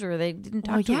couple years where they didn't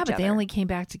talk Well, to yeah, each but other. they only came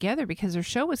back together because their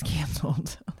show was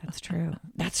canceled. That's true.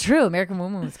 That's true. American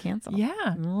Woman was canceled.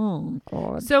 Yeah. Oh,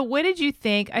 God. So what did you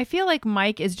think? I feel like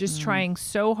Mike is Mm. just trying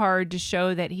so hard to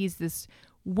show that he's this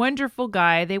wonderful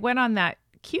guy. They went on that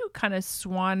cute kind of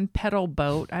swan petal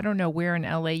boat. I don't know where in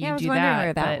LA you I was do wondering that.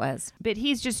 where that was. But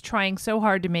he's just trying so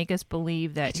hard to make us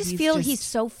believe that I just feel he's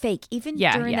so fake. Even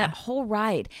during that whole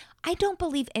ride, I don't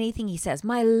believe anything he says.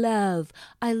 My love,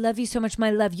 I love you so much,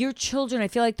 my love. Your children, I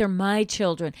feel like they're my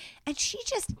children. And she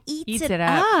just eats it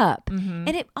up. Mm-hmm.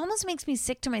 And it almost makes me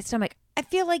sick to my stomach. I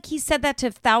feel like he said that to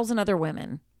 1,000 other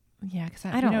women. Yeah, because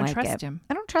I don't like trust it. him.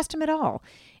 I don't trust him at all.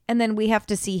 And then we have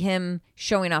to see him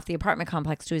showing off the apartment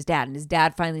complex to his dad. And his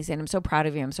dad finally saying, I'm so proud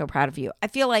of you. I'm so proud of you. I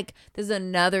feel like this is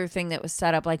another thing that was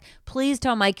set up. Like, please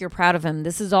tell Mike you're proud of him.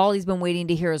 This is all he's been waiting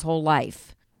to hear his whole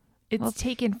life. It's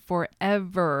taken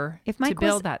forever Mike to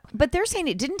build that. But they're saying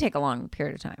it didn't take a long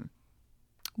period of time.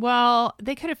 Well,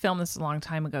 they could have filmed this a long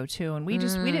time ago, too. And we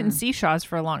didn't see Shaw's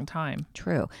for a long time.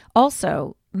 True.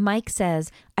 Also, Mike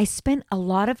says, I spent a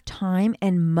lot of time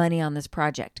and money on this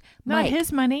project. Not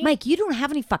his money. Mike, you don't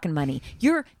have any fucking money.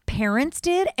 Your parents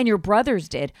did and your brothers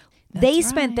did. They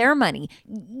spent their money.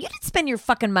 You didn't spend your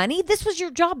fucking money. This was your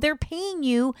job. They're paying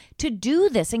you to do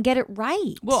this and get it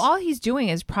right. Well, all he's doing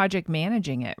is project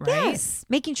managing it, right? Yes.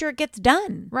 Making sure it gets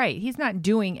done. Right. He's not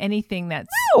doing anything that's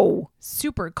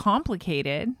super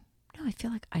complicated. No, I feel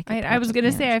like I could. I was going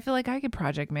to say, I feel like I could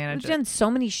project manage We've done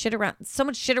so much shit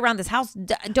around this house.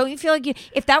 Don't you feel like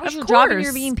if that was Of your job and course.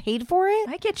 you're being paid for it?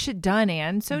 I get shit done,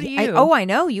 Ann. So do you. I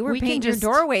know. You were We can painting your just-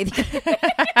 doorway.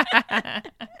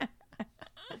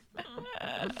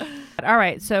 All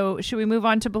right. So should we move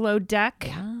on to Below Deck?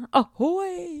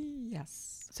 Ahoy.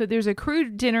 Yes. So there's a crew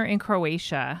dinner in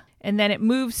Croatia, and then it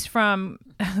moves from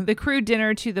the crew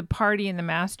dinner to the party in the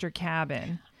master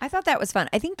cabin. I thought that was fun.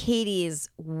 I think Katie is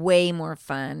way more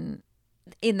fun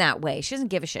in that way. She doesn't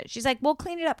give a shit. She's like, we'll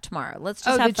clean it up tomorrow. Let's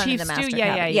just have fun in the master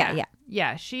cabin. Yeah.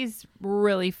 Yeah, she's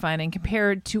really fun and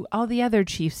compared to all the other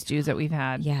chief stews that we've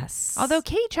had. Yes. Although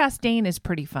Kate Chastain is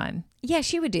pretty fun. Yeah,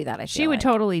 she would do that, I feel She would like.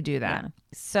 totally do that. Yeah.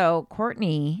 So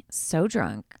Courtney, so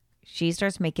drunk, she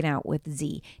starts making out with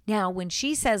Z. Now, when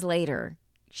she says later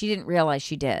she didn't realize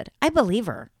she did, I believe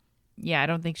her. Yeah, I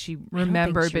don't think she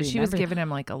remembered, but she was remembered. giving him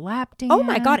like a lap dance. Oh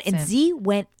my God. And Z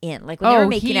went in. Like when they were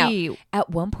making out. At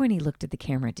one point, he looked at the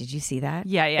camera. Did you see that?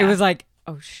 Yeah, yeah. It was like,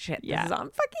 oh shit, Yeah. this is on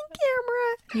fucking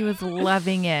camera. He was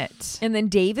loving it. And then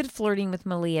David flirting with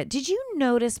Malia. Did you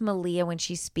notice Malia when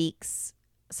she speaks?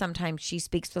 Sometimes she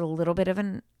speaks with a little bit of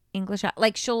an English,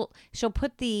 like she'll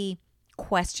put the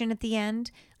question at the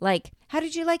end, like, how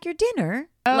did you like your dinner?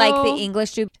 Like the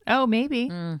English do. Oh, maybe.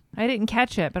 I didn't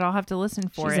catch it, but I'll have to listen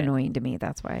for She's it. annoying to me.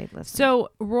 That's why I listen. So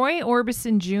Roy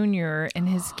Orbison Jr. and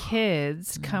his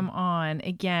kids come on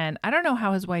again. I don't know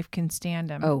how his wife can stand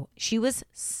him. Oh, she was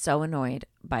so annoyed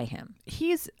by him.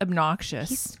 He's obnoxious.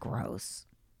 He's gross.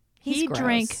 He gross.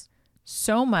 drank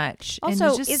so much Also,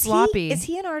 and he's just sloppy. Is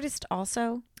he an artist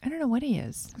also? I don't know what he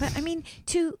is. But I mean,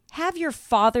 to have your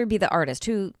father be the artist,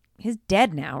 who he's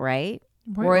dead now, right?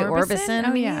 Roy Orbison?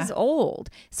 I mean, Oh, yeah. he's old.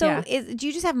 So Yeah. do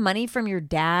you just have money from your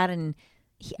dad and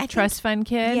I think- Trust fund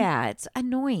kid? Yeah, it's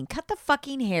annoying. Cut the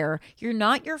fucking hair. You're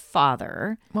not your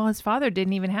father. Well, his father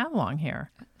didn't even have long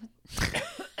hair.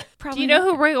 Probably Do you know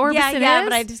not. who Roy Orbison Yeah, is?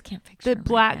 but I just can't picture The him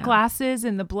black right now. glasses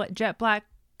and the jet black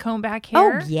comb back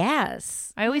hair. Oh,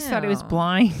 yes. I always thought he was Ew.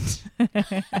 blind.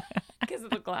 Because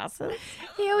of the glasses.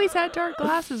 He always had dark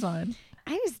glasses on.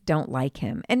 I just don't like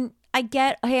him. And I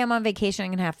get, hey, I'm on vacation,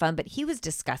 I'm going to have fun, but he was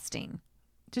disgusting.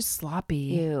 Just sloppy.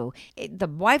 Ew. The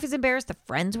wife was embarrassed. The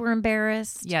friends were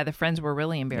embarrassed. Yeah, the friends were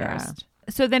really embarrassed.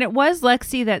 So then it was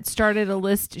Lexi that started a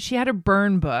list. She had a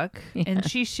burn book, and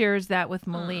she shares that with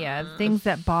Malia, things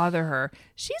that bother her.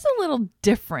 She's a little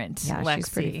different, Yeah, Lexi. she's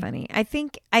pretty funny. I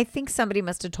think somebody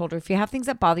must have told her, if you have things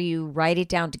that bother you, write it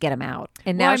down to get them out.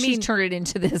 And Well, now I mean- she's turned it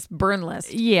into this burn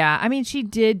list. Yeah, I mean, she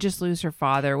did just lose her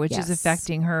father, which is Yes.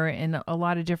 affecting her in a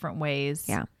lot of different ways.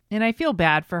 Yeah. And I feel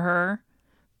bad for her,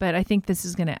 but I think this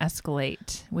is going to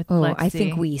escalate with Oh, Lexi. I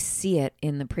think we see it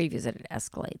in the previews that it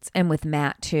escalates. And with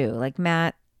Matt, too. Like,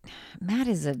 Matt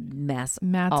is a mess.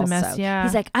 Matt's also. a mess, yeah.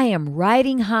 He's like, I am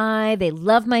riding high. They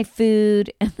love my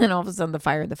food. And then all of a sudden, the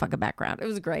fire in the fucking background. It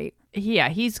was great. Yeah,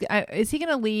 is he going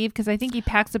to leave? Because I think he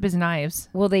packs up his knives.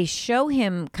 Well, they show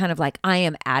him kind of like, I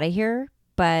am out of here.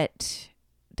 But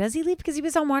does he leave? Because he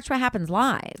was on Watch What Happens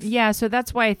Live. Yeah, so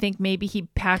that's why I think maybe he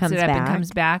packs Comes it up and back.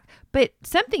 comes back. But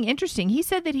something interesting, he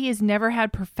said that he has never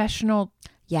had professional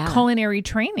Yeah. culinary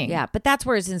training. Yeah. But that's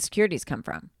where his insecurities come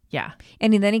from. Yeah.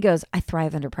 And then he goes, I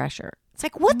thrive under pressure. It's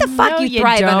like, what the fuck? No, You you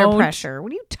thrive under don't. pressure.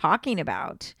 What are you talking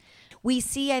about? We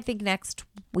see, I think, next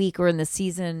week or in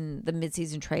the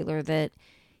mid-season trailer that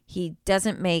he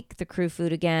doesn't make the crew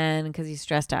food again because he's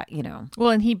stressed out, you know.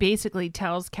 Well, and he basically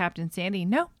tells Captain Sandy,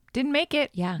 no, didn't make it.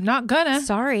 Yeah. Not gonna.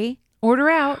 Sorry. Order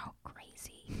out. How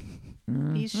crazy.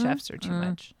 These chefs are too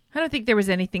much. I don't think there was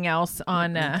anything else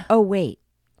on. Oh, wait.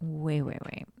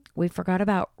 We forgot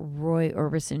about Roy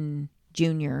Orbison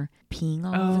Jr. peeing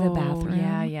all over the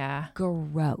bathroom. Yeah.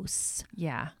 Gross.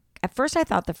 Yeah. At first, I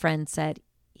thought the friend said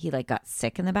he like got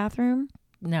sick in the bathroom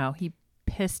No, he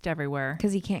pissed everywhere.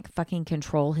 because he can't fucking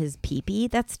control his pee-pee.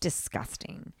 That's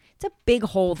disgusting. It's a big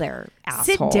hole there,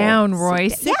 asshole. Sit down, Roy.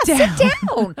 Sit down. Sit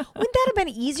down. Wouldn't that have been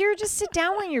easier? Just sit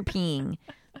down when you're peeing.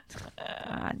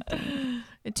 God damn.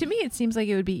 To me, it seems like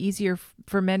it would be easier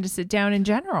for men to sit down in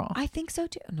general. I think so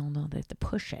too. No, they have to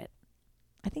push it.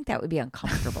 I think that would be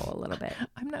uncomfortable a little bit.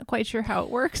 I'm not quite sure how it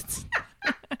works.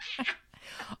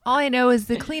 All I know is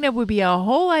the cleanup would be a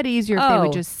whole lot easier if they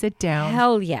would just sit down.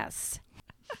 Hell yes.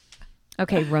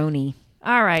 Okay, Roni.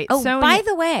 All right. Oh, so by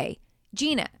the way,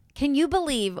 Gina, can you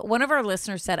believe one of our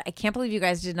listeners said, I can't believe you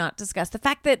guys did not discuss the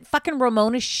fact that fucking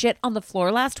Ramona shit on the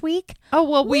floor last week? Oh,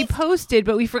 well, we posted,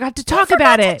 but we forgot to talk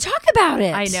about it. Talk about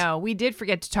it. I know. We did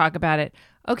forget to talk about it.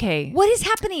 Okay. What is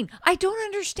happening? I don't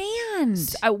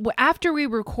understand. After we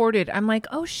recorded, I'm like,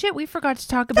 oh shit, we forgot to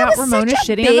talk That about was Ramona such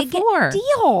a shitting on the big floor.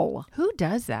 deal. Who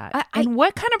does that? I- and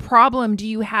what kind of problem do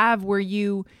you have where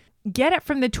you get it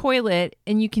from the toilet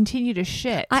and you continue to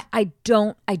shit? I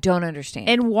don't understand.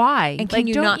 And why? And can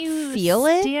you don't not you feel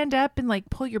it? Stand up and like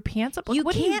pull your pants up? Like, you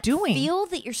what can't are you doing? feel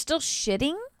that you're still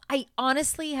shitting? I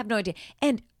honestly have no idea.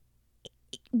 And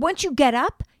once you get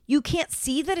up, you can't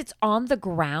see that it's on the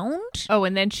ground. Oh,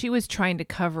 and then she was trying to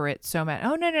cover it so much.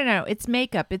 Oh, no. It's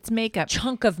makeup. It's makeup.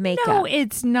 Chunk of makeup. No,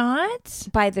 it's not.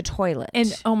 By the toilet.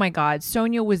 And oh my God,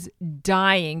 Sonia was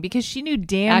dying because she knew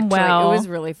damn Actually, well. it was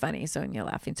really funny, Sonia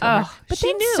laughing so Oh, hard. But she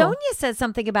then knew. Sonia said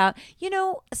something about,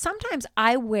 sometimes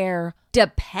I wear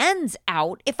Depends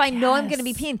out if I know I'm going to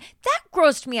be Yes. peeing. That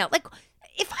grossed me out. Like,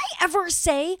 if I ever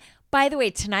say, by the way,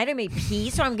 tonight I may pee,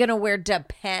 so I'm going to wear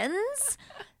Depends.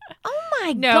 Oh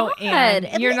my No, God. Ann,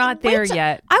 And you're not there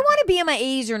yet. I want to be in my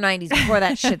 80s or 90s before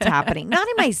that shit's happening, not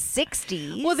in my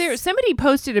 60s. Well, somebody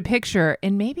posted a picture,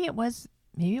 and maybe it was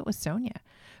Sonia,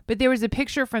 but there was a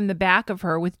picture from the back of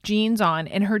her with jeans on,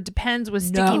 and her Depends was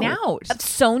sticking out. Of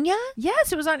Sonia?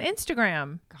 Yes, it was on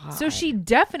Instagram. God. So she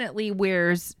definitely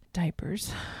wears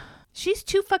diapers. She's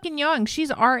too fucking young. She's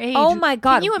our age. Oh my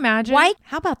God. Can you imagine? Why?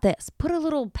 How about this? Put a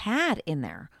little pad in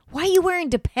there. Why are you wearing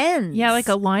Depends? Yeah, like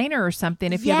a liner or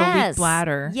something if you have a weak Yes.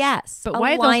 bladder. Yes. But a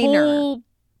why liner. the whole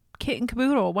kit and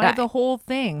caboodle? Why Right. the whole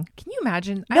thing? Can you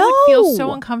imagine? I would feel so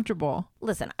No. uncomfortable.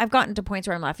 Listen, I've gotten to points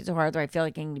where I'm laughing so hard that I feel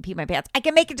like I need to pee my pants. I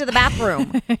can make it to the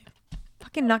bathroom.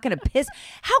 Fucking not gonna piss.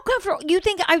 How comfortable? You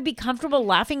think I'd be comfortable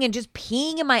laughing and just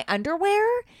peeing in my underwear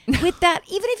with that?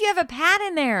 Even if you have a pad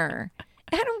in there,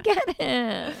 I don't get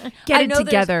it. Get I it know there's-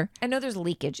 together. I know there's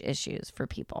leakage issues for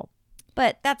people,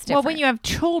 but that's Well, different. when you have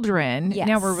children, now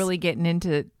Yes. we're really getting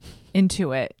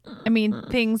into it. I mean,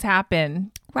 things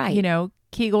happen. Right. You know,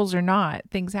 Kegels or not,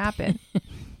 things happen.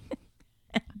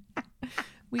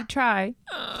 We try.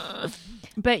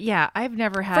 But yeah, I've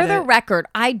never had For the record,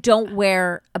 I don't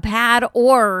wear a pad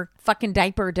or fucking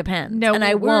diaper. Depends. No, and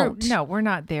I won't. No, we're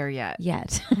not there yet.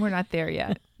 Yet. We're not there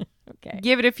yet. Okay.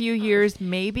 Give it a few years,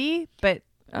 maybe. But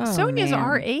Oh, Sonia's man.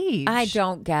 our age. I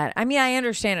don't get. I mean, I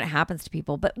understand it happens to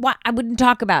people, but why? I wouldn't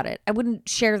talk about it. I wouldn't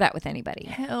share that with anybody.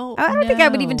 Hell, I don't think I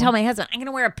would even no. tell my husband I'm going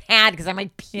to wear a pad because I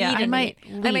might pee. Yeah, I might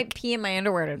I might leak. pee in my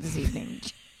underwear this evening.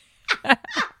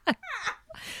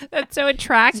 That's so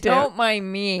attractive. Don't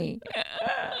mind me.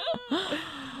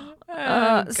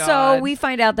 Oh, So God. we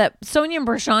find out that Sonia and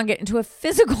Bershon get into a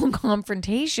physical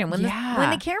confrontation when Yeah. when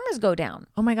the cameras go down.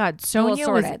 Oh my God, Well, Sonia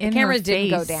sort was of. in The cameras her didn't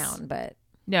go face. down, but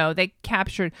No, they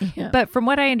captured. Yeah. But from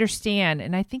what I understand,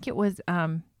 and I think it was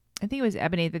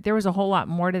Ebony, that there was a whole lot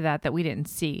more to that we didn't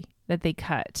see that they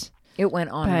cut. it went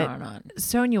on But and on and on.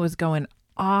 Sonia was going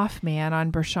off, man,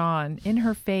 on Bershon in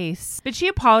her face. But she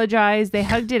apologized. They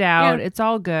hugged it out. Yeah. It's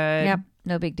all good. Yep,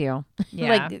 no big deal.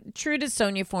 Yeah. Like true to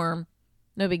Sonia form,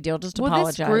 no big deal. Just Well,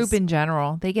 apologize. this group in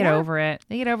general, they get Yeah. over it.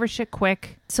 They get over shit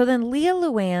quick. So then Leah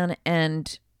Luann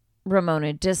and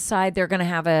Ramona decide they're going to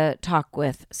have a talk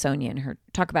with Sonia and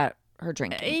talk about her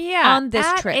drinking. Yeah. On this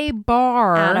at trip. a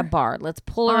bar. At a bar. Let's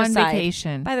pull her on aside.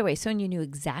 vacation. By the way, Sonia knew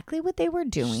exactly what they were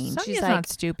doing. Sonia's She's not like,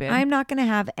 stupid. I'm not going to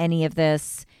have any of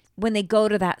this. When they go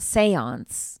to that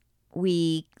seance,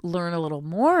 we learn a little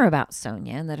more about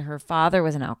Sonia and that her father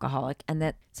was an alcoholic and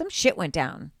that some shit went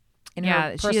down in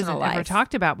her personal she hasn't life. ever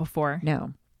talked about before.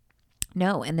 No.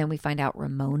 And then we find out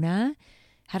Ramona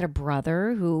had a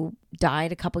brother who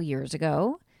died a couple years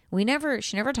ago. She never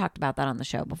talked about that on the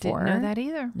show before. Didn't know that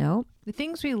either. Nope. The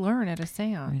things we learn at a I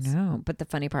seance. know. But the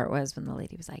funny part was when the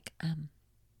lady was like,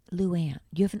 Luann,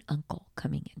 you have an uncle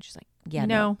coming in. She's like, yeah,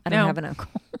 no, I don't No. have an uncle.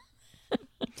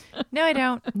 No, I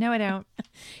don't. No, I don't.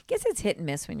 Guess it's hit and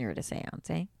miss when you're at a seance,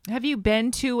 eh? Have you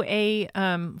been to a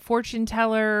fortune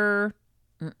teller,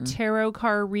 tarot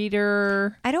card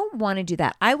reader? I don't want to do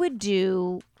that. I would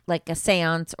do like a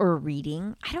seance or a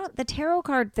reading. The tarot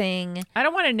card thing. I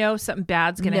don't want to know something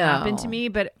bad's going to happen to No. me,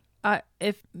 but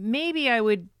if maybe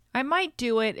I might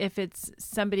do it if it's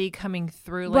somebody coming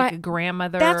through like Right. a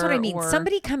grandmother. That's what I mean. or-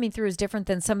 Somebody coming through is different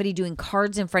than somebody doing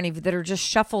cards in front of you that are just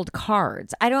shuffled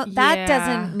cards. That Yeah.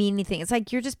 doesn't mean anything. It's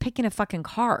like you're just picking a fucking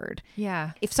card.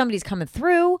 Yeah. If somebody's coming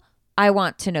through, I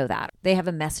want to know that. They have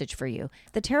a message for you.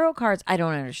 The tarot cards, I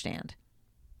don't understand.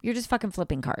 You're just fucking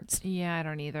flipping cards. Yeah, I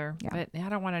don't either. Yeah. But I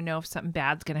don't want to know if something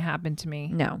bad's going to happen to me.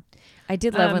 No. I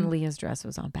did love when Leah's dress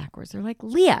was on backwards. They're like,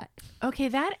 Leah. Okay,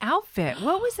 that outfit.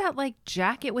 What was that like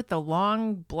jacket with the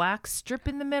long black strip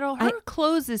in the middle? Her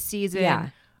clothes this season Yeah.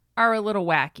 are a little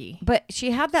wacky. But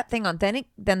she had that thing on.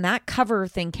 Then that cover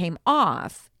thing came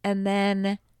off. And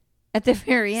then at the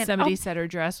very end, Somebody said her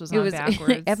dress was it on was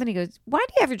backwards. Ebony goes, why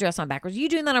do you have your dress on backwards? Are you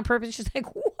doing that on purpose? She's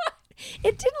like, what?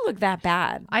 It didn't look that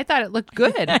bad. I thought it looked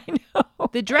good. I know.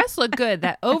 The dress looked good.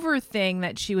 That over thing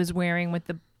that she was wearing with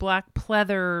the black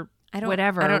pleather,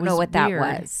 whatever. I don't know was what that weird.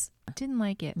 was. Didn't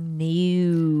like it.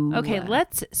 No. Okay,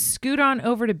 let's scoot on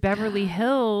over to Beverly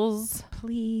Hills.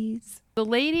 please. The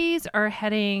ladies are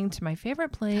heading to my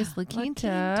favorite place, La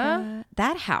Quinta.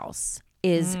 That house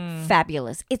is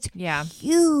fabulous. It's Yeah.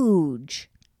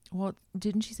 huge. Well,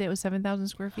 didn't she say it was 7,000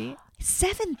 square feet?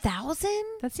 7,000?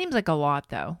 That seems like a lot,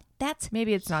 though. That's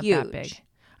Maybe it's not huge. that big.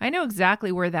 I know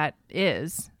exactly where that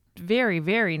is. Very,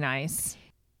 very nice.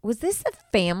 Was this a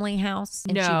family house?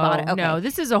 And no, she bought it? Okay. no,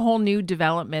 this is a whole new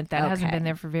development that hasn't Okay. been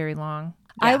there for very long.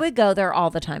 I Yeah. would go there all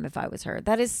the time if I was her.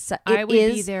 That is, I it would be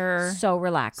is there so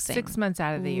relaxing. 6 months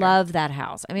out of the year. Love that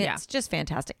house. I mean, Yeah. it's just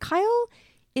fantastic. Kyle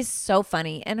is so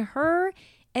funny, and her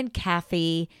and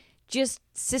Kathy just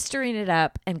sistering it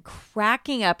up and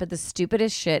cracking up at the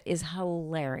stupidest shit is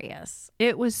hilarious.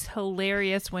 It was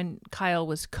hilarious when Kyle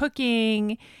was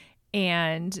cooking,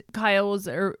 and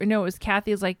it was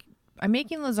Kathy's like, I'm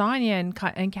making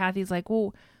lasagna, and Kathy's like,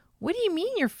 well, what do you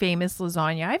mean your famous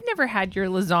lasagna? I've never had your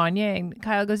lasagna. And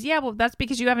Kyle goes, yeah, well, that's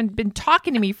because you haven't been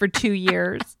talking to me for 2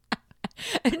 years.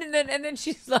 And then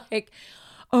she's like,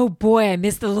 "Oh boy, I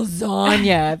missed the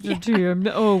lasagna."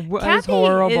 It's Kathy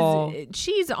horrible.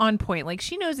 She's on point. Like,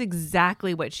 she knows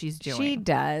exactly what she's doing. She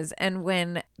does. And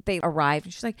when they arrived,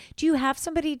 she's like, "Do you have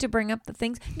somebody to bring up the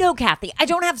things?" "No, Kathy, I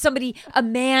don't have a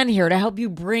man here to help you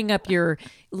bring up your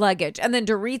luggage." And then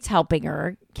Dorit's helping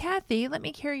her. Kathy, let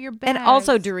me carry your bag. And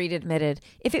also Dorit admitted,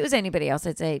 if it was anybody else,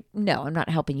 I'd say, "No, I'm not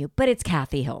helping you." But it's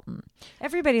Kathy Hilton.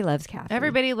 Everybody loves Kathy.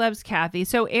 Everybody loves Kathy.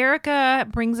 So Erica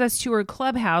brings us to her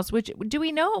clubhouse, which, do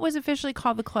we know it was officially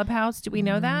called the clubhouse? Do we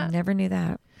know that? Never knew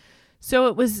that. So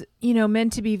it was,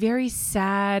 meant to be very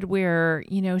sad where,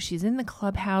 she's in the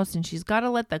clubhouse and she's got to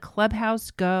let the clubhouse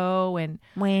go. And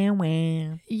Wah,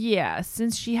 wah. yeah,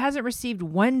 since she hasn't received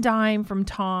one dime from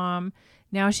Tom,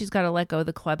 now she's got to let go of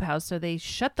the clubhouse. So they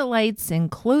shut the lights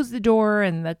and close the door,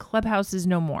 and the clubhouse is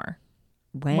no more.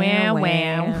 Wah, Wah, wah.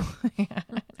 wah.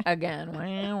 Again.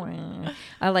 Wah, wah.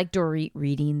 I like Dorit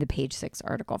reading the Page 6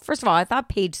 article. First of all, I thought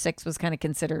Page 6 was kind of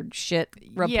considered shit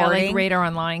reporting. Yeah, like Radar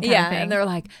Online kind Yeah, of thing. and they're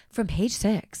like, from Page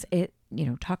 6, it,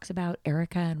 talks about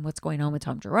Erica and what's going on with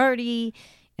Tom Girardi,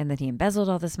 and that he embezzled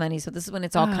all this money. So this is when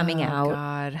it's all coming out.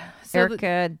 God. So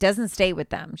Erica doesn't stay with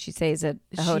them. She stays at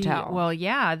a hotel. Well,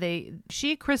 yeah,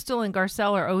 Crystal, and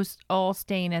Garcelle are all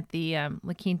staying at the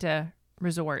La Quinta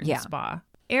Resort and Spa.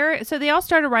 So they all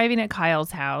start arriving at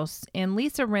Kyle's house, and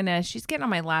Lisa Rinna, she's getting on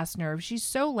my last nerve. She's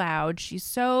so loud. She's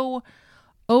so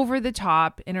over the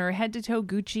top in her head to toe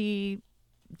Gucci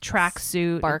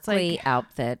tracksuit. Sparkly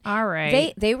outfit. All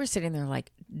right. They were sitting there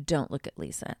like, don't look at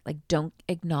Lisa. Like, don't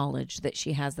acknowledge that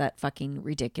she has that fucking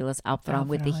ridiculous outfit on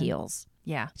with the heels.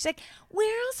 Yeah. She's like,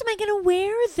 where else am I going to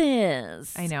wear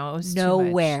this? I know. It was too much.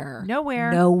 Nowhere.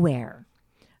 Nowhere.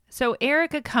 So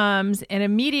Erica comes, and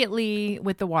immediately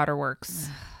with the waterworks.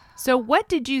 So what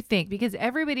did you think? Because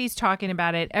everybody's talking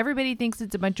about it. Everybody thinks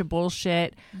it's a bunch of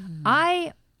bullshit.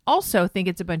 I also think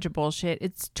it's a bunch of bullshit.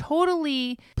 It's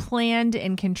totally planned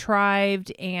and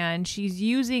contrived, and she's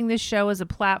using this show as a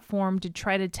platform to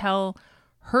try to tell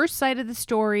her side of the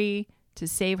story to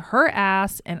save her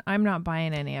ass, and I'm not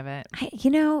buying any of it.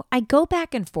 I go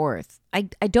back and forth. I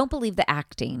don't believe the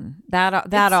acting. That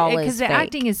all is because the fake.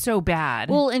 acting is so bad.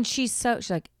 Well, and she's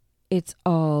like, it's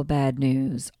all bad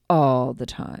news all the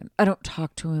time. I don't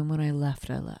talk to him. When I left.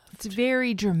 It's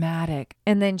very dramatic.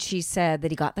 And then she said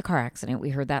that he got in the car accident. We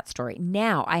heard that story.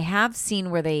 Now, I have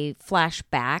seen where they flash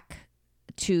back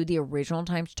to the original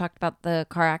time she talked about the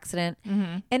car accident.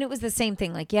 Mm-hmm. And it was the same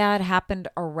thing. Like, yeah, it happened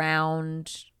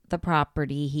around the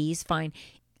property. He's fine.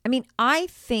 I mean, I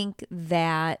think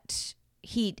that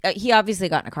he obviously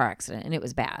got in a car accident and it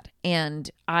was bad. And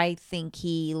I think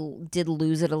he did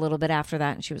lose it a little bit after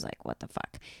that. And she was like, what the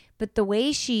fuck? But the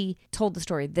way she told the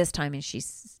story this time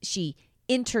is she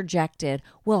interjected,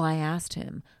 well, I asked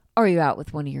him, are you out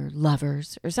with one of your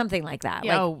lovers or something like that?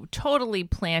 Yeah, Like, totally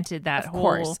planted that of whole.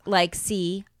 course. Like,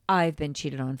 see, I've been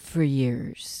cheated on for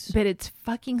years. But it's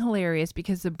fucking hilarious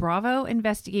because the Bravo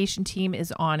investigation team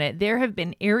is on it. There have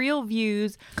been aerial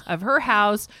views of her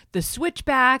house, the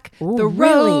switchback, Ooh, the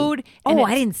really? road. and Oh, it's-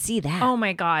 I didn't see that. Oh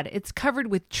my God. It's covered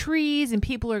with trees, and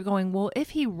people are going, well, if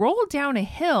he rolled down a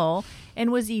hill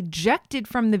and was ejected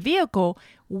from the vehicle,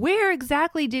 where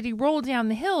exactly did he roll down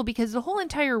the hill? Because the whole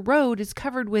entire road is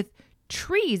covered with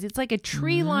trees. It's like a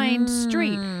tree-lined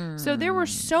street. So there were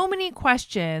so many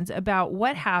questions about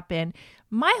what happened.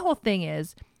 My whole thing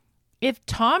is, if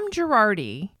Tom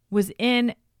Girardi was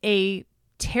in a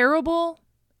terrible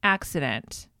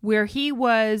accident where he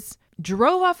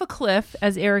drove off a cliff,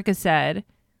 as Erica said,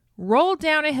 rolled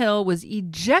down a hill, was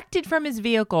ejected from his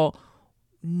vehicle,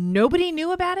 nobody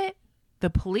knew about it? The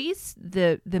police,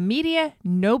 the media,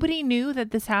 nobody knew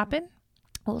that this happened?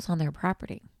 Well, it was on their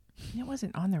property. It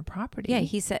wasn't on their property. Yeah,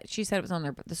 she said it was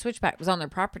on the switchback was on their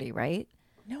property, right?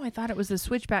 No, I thought it was the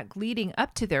switchback leading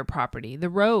up to their property, the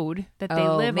road that they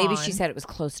live on. Maybe she said it was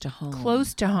close to home.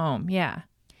 Close to home, yeah.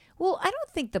 Well, I don't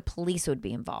think the police would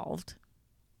be involved.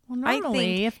 Well,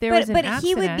 normally, if there but, was an but accident.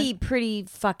 he would be pretty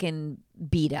fucking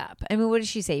beat up. I mean, what did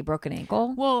she say? He broke an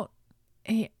ankle? Well,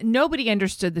 nobody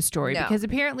understood the story No. because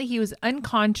apparently he was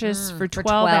unconscious for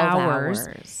 12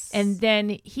 hours. And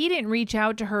then he didn't reach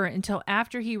out to her until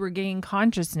after he regained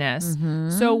consciousness.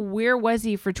 So where was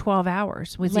he for 12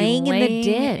 hours? Was Laying he in the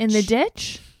ditch. In the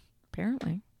ditch?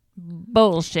 Apparently.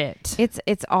 Bullshit.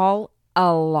 It's all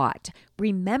a lot.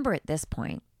 Remember at this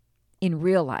point in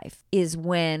real life is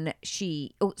when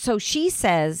she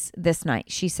says this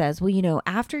night, she says, well, you know,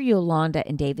 after Yolanda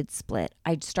and David split,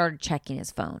 I started checking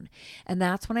his phone. And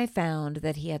that's when I found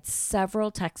that he had several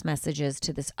text messages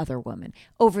to this other woman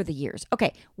over the years.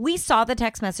 Okay, we saw the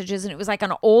text messages and it was like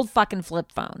an old fucking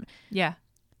flip phone. Yeah.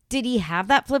 Did he have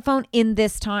that flip phone in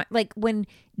this time? Like when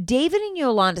David and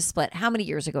Yolanda split, how many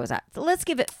years ago was that? Let's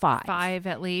give it 5. 5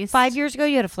 at least. 5 years ago,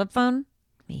 you had a flip phone?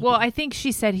 Maybe. Well, I think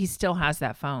she said he still has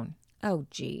that phone. Oh,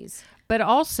 geez. But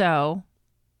also,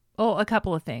 a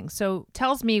couple of things. So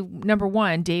tells me, number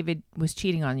one, David was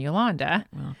cheating on Yolanda.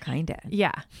 Well, kind of.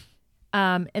 Yeah.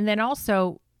 And then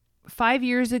also, 5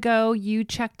 years ago, you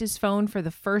checked his phone for the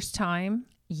first time.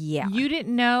 Yeah. You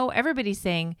didn't know. Everybody's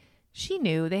saying she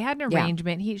knew. They had an Yeah.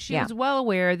 arrangement. She Yeah. was well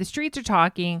aware. The streets are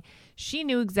talking. She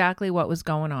knew exactly what was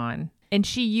going on. And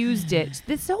she used it.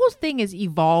 This whole thing is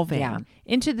evolving Yeah.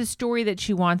 into the story that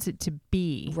she wants it to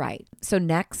be. Right. So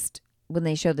next, when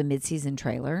they show the mid-season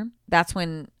trailer, that's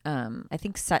when I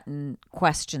think Sutton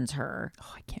questions her.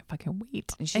 Oh, I can't fucking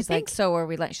wait. And she's like, so are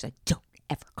we like, she's like, don't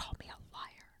ever call me a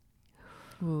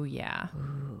liar. oh, yeah. I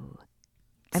mean,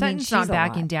 Sutton's she's not a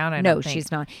backing lot. down, I No, don't think.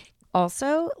 she's not.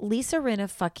 Also, Lisa Rinna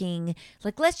fucking,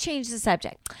 like, let's change the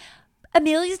subject.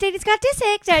 Amelia's dating Scott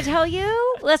Disick. Did I tell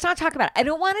you? Let's not talk about it. I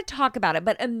don't want to talk about it,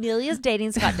 but Amelia's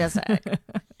dating Scott Disick.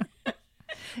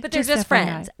 But they're just FYI.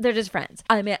 friends. They're just friends.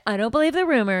 I mean, I don't believe the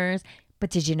rumors, but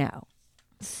did you know?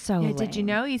 So Yeah, did you lame.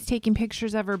 know he's taking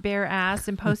pictures of her bare ass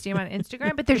and posting them on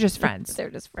Instagram? But they're just friends. They're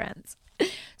just friends.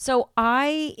 So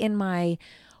in my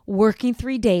working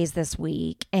 3 days this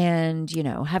week and, you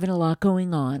know, having a lot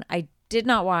going on, I did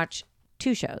not watch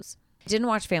 2 shows. Didn't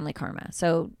watch Family Karma.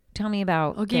 So tell me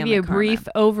about I'll give Family you a Karma. brief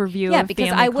overview Yeah, of because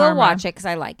Family I will Karma. watch it because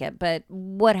I like it. But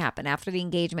what happened after the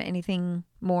engagement? Anything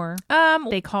more?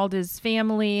 They called his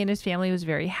family, and his family was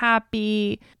very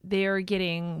happy. They're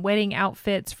getting wedding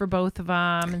outfits for both of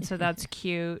them, and so that's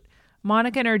cute.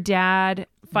 Monica and her dad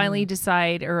finally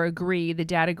decide or agree. The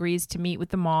dad agrees to meet with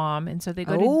the mom, and so they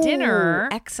go to dinner.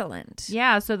 Excellent.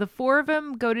 Yeah, so the 4 of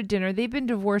them go to dinner. They've been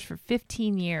divorced for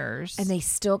 15 years. And they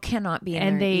still cannot be in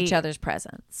And each other's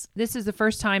presence. This is the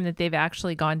first time that they've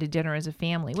actually gone to dinner as a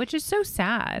family, which is so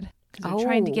sad. Because they're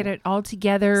trying to get it all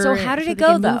together. So how did so it they go,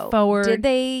 can move though? Forward. Did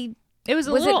they... It was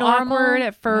a Was it little normal? awkward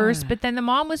at first, but then the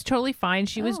mom was totally fine.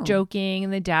 She was Oh. joking,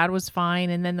 and the dad was fine.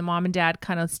 And then the mom and dad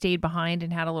kind of stayed behind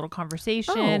and had a little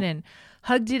conversation and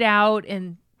hugged it out,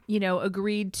 and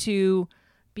agreed to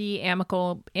be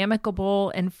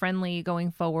amicable and friendly going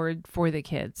forward for the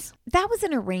kids. That was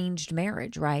an arranged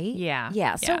marriage, right? Yeah.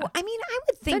 Yeah. So, Yeah. I mean, I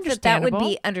would think that would understandable.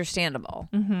 be understandable.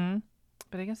 Mm-hmm.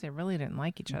 But I guess they really didn't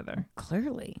like each other.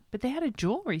 Clearly. But they had a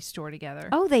jewelry store together.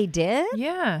 Oh, they did?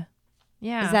 Yeah.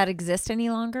 Yeah. Does that exist any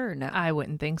longer or no? I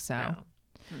wouldn't think so.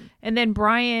 And then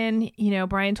Brian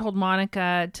told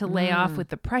Monica to lay off with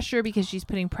the pressure because she's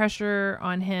putting pressure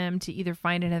on him to either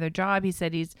find another job. He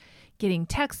said he's getting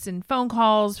texts and phone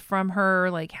calls from her,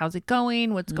 like, how's it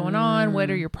going? What's going on? What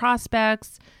are your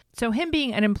prospects? So him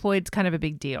being unemployed is kind of a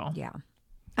big deal. Yeah.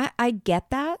 I get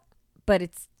that, but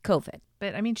it's COVID.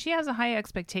 But I mean, she has a high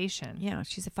expectation. Yeah,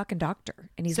 she's a fucking doctor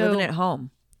and he's living at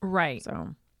home. Right.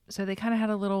 So they kind of had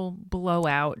a little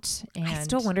blowout. And I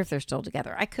still wonder if they're still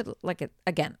together. I could look it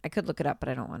up, but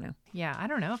I don't want to. Yeah, I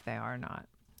don't know if they are or not.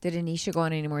 Did Anisha go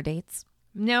on any more dates?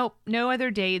 Nope, no other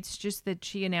dates. Just that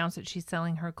she announced that she's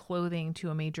selling her clothing to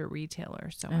a major retailer.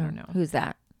 So I don't know. Who's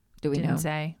that? Do we Didn't know?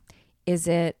 say. Is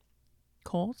it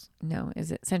Kohl's? No,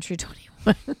 is it Century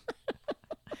 21?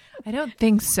 I don't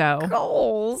think so.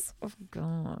 Kohl's. Oh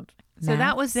God. So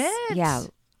that was it. Yeah.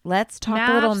 Let's talk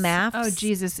a little math. Oh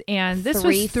Jesus! And this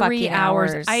Three was 3 fucking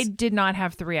hours. hours. I did not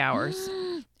have 3 hours.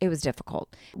 It was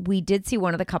difficult. We did see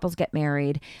one of the couples get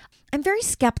married. I'm very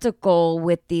skeptical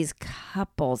with these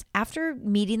couples after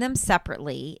meeting them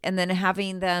separately and then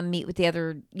having them meet with the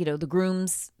other, the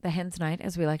grooms, the hen's night,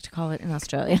 as we like to call it in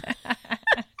Australia,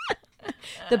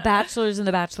 the bachelors and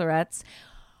the bachelorettes.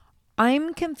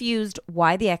 I'm confused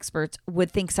why the experts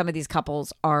would think some of these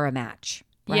couples are a match.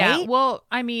 Right? Yeah. Well,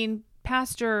 I mean,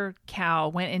 Pastor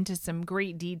Cal went into some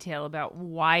great detail about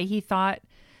why he thought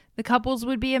the couples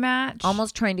would be a match.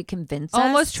 Almost trying to convince us.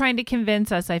 Almost trying to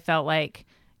convince us, I felt like.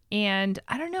 And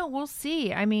I don't know. We'll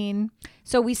see. I mean,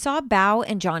 so we saw Bao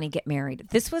and Johnny get married.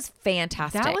 This was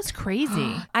fantastic. that was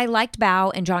crazy. I liked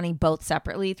Bao and Johnny both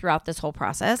separately throughout this whole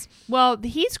process. Well,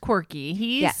 he's quirky.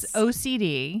 He's Yes.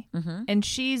 OCD. And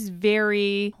she's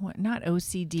very, not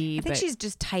OCD, I think but she's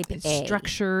just type A.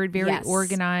 structured, very Yes.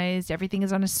 organized. Everything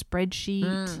is on a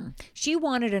spreadsheet. She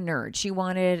wanted a nerd. She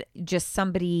wanted just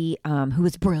somebody who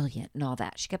was brilliant and all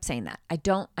that. She kept saying that.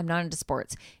 I'm not into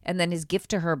sports. And then his gift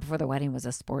to her before the wedding was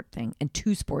a sport thing and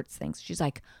 2 sports things. She's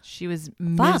like, She was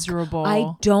fuck, miserable.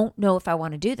 I don't know if I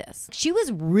want to do this. She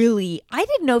was really, I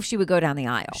didn't know if she would go down the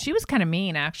aisle. She was kind of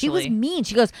mean, actually. She was mean.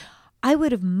 She goes, I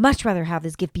would have much rather have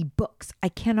this gift be books. I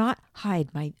cannot hide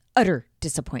my utter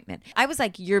disappointment. I was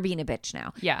like, you're being a bitch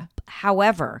now. Yeah.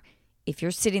 However, if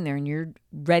you're sitting there and you're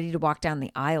ready to walk down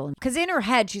the aisle, because in her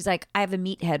head, she's like, I have a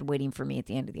meathead waiting for me at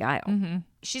the end of the aisle.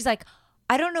 She's like,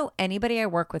 I don't know anybody I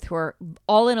work with who are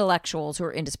all intellectuals who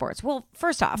are into sports. Well,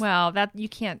 first off, Well, that you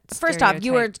can't. First off,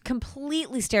 you are stereotype.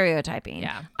 completely stereotyping.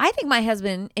 Yeah. I think my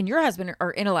husband and your husband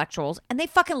are intellectuals and they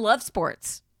fucking love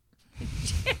sports.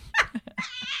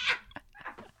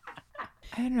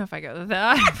 I don't know if I go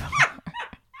that.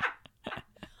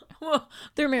 Well,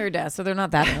 they're married to us, so they're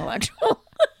not that intellectual.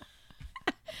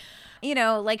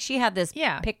 Like she had this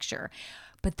Yeah. picture.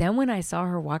 But then when I saw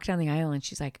her walk down the aisle and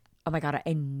she's like, oh my God,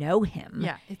 I know him.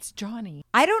 Yeah, it's Johnny.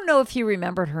 I don't know if he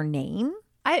remembered her name.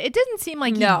 It didn't seem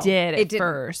like No, he did it at didn't.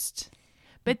 first.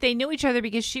 But they knew each other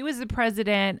because she was the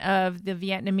president of the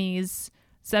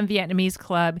some Vietnamese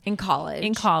club In college.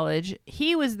 in college.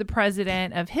 He was the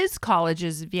president of his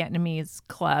college's Vietnamese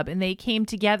club, and they came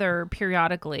together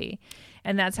periodically.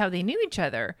 And that's how they knew each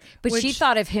other. But she which-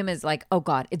 thought of him as like, oh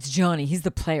God, it's Johnny. He's the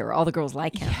player. All the girls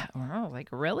like him. Oh, like,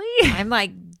 really? I'm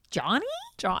like, Johnny?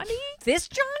 Johnny? This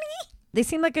Johnny? They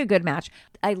seem like a good match.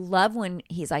 I love when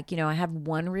he's like, I have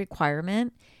one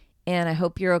requirement and I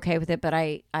hope you're okay with it, but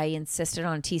I insisted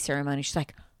on a tea ceremony. She's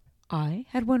like, I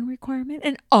had one requirement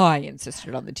and I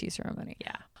insisted on the tea ceremony.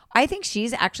 Yeah. I think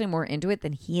she's actually more into it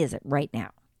than he is right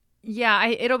now. Yeah,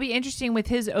 it'll be interesting with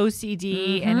his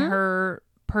OCD and her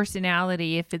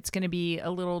personality if it's going to be a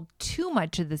little too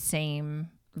much of the same.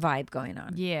 Vibe going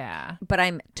on. Yeah. But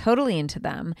I'm totally into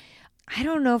them. I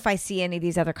don't know if I see any of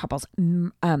these other couples.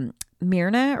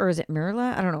 Myrna, or is it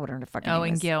Mirla? I don't know what her fucking name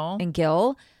and is. Gil. And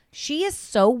Gil. She is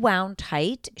so wound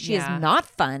tight. She Yeah. is not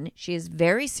fun. She is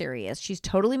very serious. She's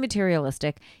totally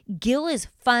materialistic. Gil is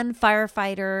fun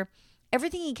firefighter.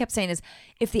 Everything he kept saying is,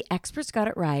 if the experts got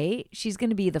it right, she's going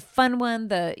to be the fun one,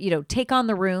 take on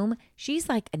the room. She's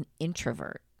like an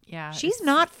introvert. Yeah. She's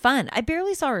not fun. I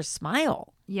barely saw her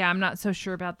smile. Yeah, I'm not so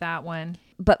sure about that one.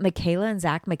 But Michaela and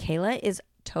Zach, Michaela is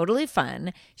totally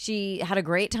fun. She had a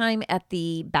great time at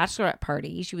the bachelorette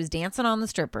party. She was dancing on the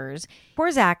strippers. Poor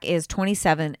Zach is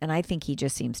 27, and I think he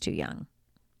just seems too young.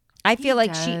 I feel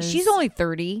like she's only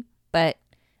 30, but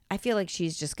I feel like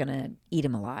she's just going to eat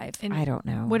him alive. And I don't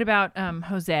know. What about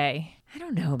Jose? I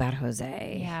don't know about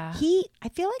Jose. Yeah. I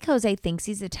feel like Jose thinks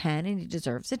he's a 10 and he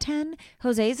deserves a 10.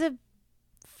 Jose's a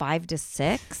 5 to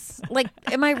 6. Like,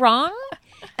 am I wrong?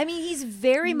 I mean, he's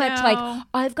very much like, No.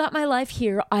 I've got my life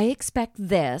here. I expect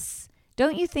this.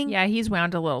 Don't you think? Yeah, he's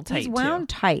wound a little tight. He's wound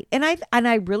tight. And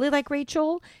I really like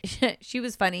Rachel. She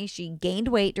was funny. She gained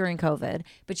weight during COVID,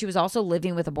 but she was also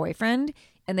living with a boyfriend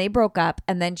and they broke up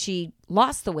and then she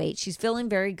lost the weight. She's feeling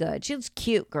very good. She's a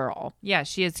cute girl. Yeah,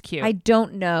 she is cute. I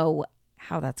don't know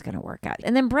how that's going to work out.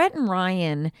 And then Brett and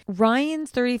Ryan.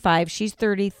 Ryan's 35. She's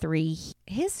 33.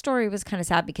 His story was kind of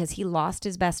sad because he lost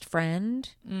his best friend.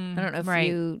 I don't know if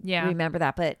you remember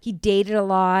that, but he dated a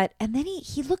lot. And then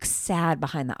he looks sad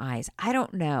behind the eyes. I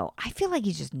don't know. I feel like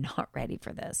he's just not ready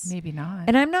for this. Maybe not.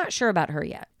 And I'm not sure about her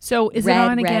yet. So is it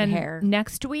on again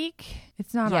next week?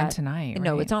 It's not on tonight, right?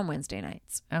 No, it's on Wednesday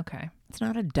nights. Okay. It's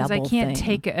not a double thing. I can't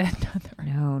take another.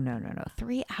 No.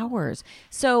 3 hours.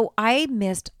 So I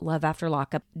missed Love After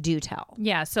Lockup. Do tell.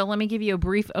 Yeah. So let me give you a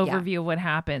brief overview of what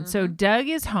happened. So Doug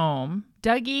is home.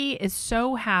 Dougie is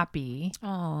so happy.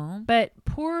 Aww. But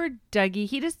poor Dougie,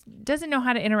 he just doesn't know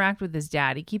how to interact with his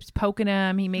dad. He keeps poking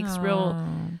him. He makes real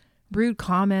rude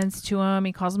comments to him.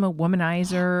 He calls him a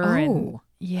womanizer. And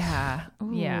yeah.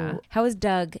 How is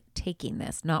Doug taking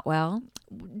this? Not well?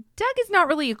 Doug is not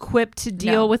really equipped to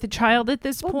deal with a child at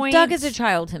this point. Doug is a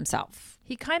child himself.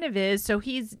 He kind of is. So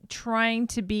he's trying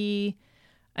to be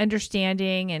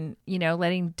understanding and,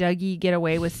 letting Dougie get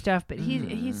away with stuff. But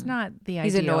he's not the ideal.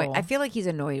 He's annoyed. I feel like he's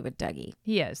annoyed with Dougie.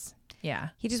 He is. Yeah.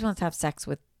 He just wants to have sex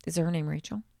with, is her name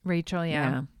Rachel? Rachel,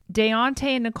 yeah.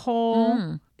 Deontay and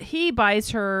Nicole, he buys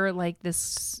her like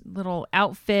this little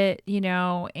outfit,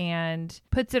 and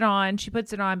puts it on. She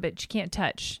puts it on, but she can't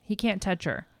touch. He can't touch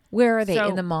her. Where are they?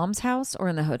 In the mom's house or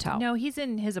in the hotel? No, he's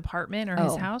in his apartment or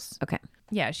his house. Okay.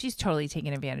 Yeah, she's totally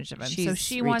taking advantage of him. She's so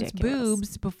she ridiculous. wants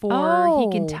boobs before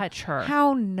he can touch her.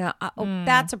 How no?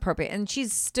 That's appropriate. And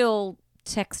she's still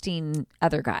texting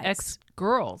other guys.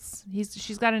 Ex-girls.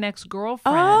 She's got an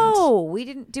ex-girlfriend. Oh,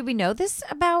 did we know this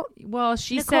about Well,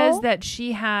 she Nicole? says that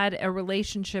she had a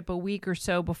relationship a week or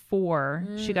so before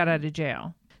she got out of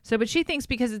jail. So, but she thinks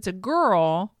because it's a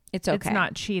girl, it's okay. It's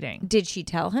not cheating. Did she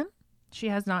tell him? She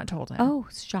has not told him. Oh,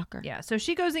 shocker. Yeah. So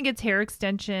she goes and gets hair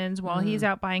extensions while he's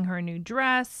out buying her a new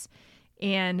dress.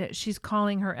 And she's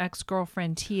calling her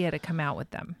ex-girlfriend Tia to come out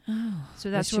with them. Oh, so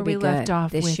that's where we left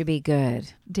off with. This should be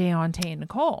good. Deontay and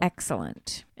Nicole.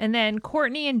 Excellent. And then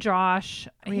Courtney and Josh.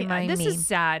 Remind me. This is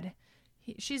sad.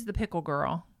 She's the pickle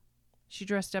girl. She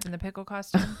dressed up in the pickle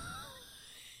costume.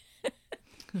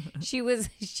 She worked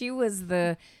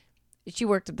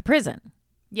at the prison.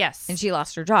 Yes. And she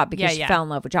lost her job because she fell in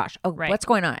love with Josh. Oh, right. What's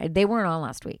going on? They weren't on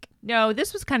last week. No,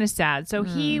 this was kind of sad. So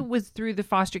he was through the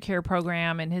foster care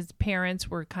program and his parents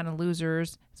were kind of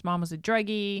losers. His mom was a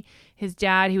druggie. His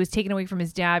dad, he was taken away from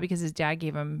his dad because his dad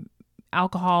gave him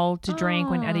alcohol to drink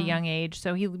when at a young age.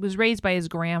 So he was raised by his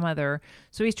grandmother.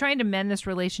 So he's trying to mend this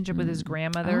relationship with his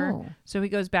grandmother. Oh. So he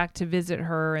goes back to visit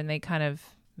her and they kind of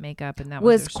make up, and that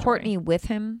was their story. Courtney with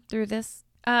him through this?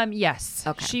 Yes.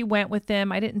 Okay. She went with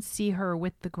them. I didn't see her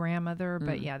with the grandmother,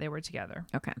 but yeah, they were together.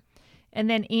 Okay. And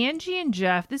then Angie and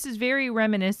Jeff, this is very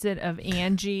reminiscent of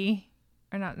Angie,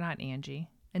 or not Angie,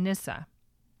 Anissa,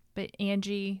 but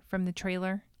Angie from the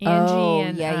trailer. Angie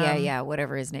and yeah,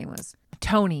 whatever his name was.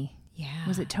 Tony. Yeah.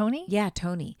 Was it Tony? Yeah,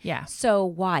 Tony. Yeah. So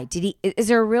why? Is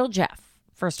there a real Jeff,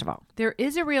 first of all? There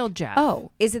is a real Jeff.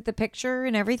 Oh, is it the picture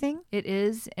and everything? It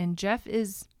is, and Jeff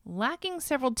is lacking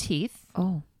several teeth.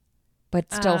 Oh.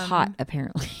 But still hot,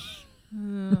 apparently.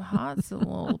 Hot's a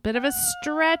little bit of a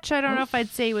stretch. I don't know if I'd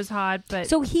say he was hot, but...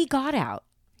 So he got out.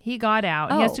 He got out.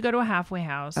 Oh. He has to go to a halfway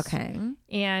house. Okay.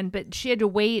 But she had to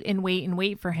wait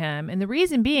for him. And the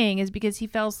reason being is because he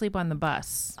fell asleep on the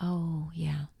bus. Oh,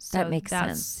 yeah. So that makes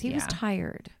sense. He was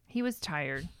tired. He was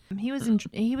tired. He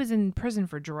was in prison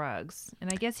for drugs, and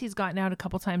I guess he's gotten out a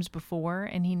couple times before,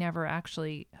 and he never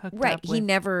actually hooked up. Right, he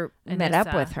never met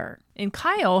up with her. And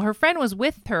Kyle, her friend, was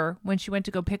with her when she went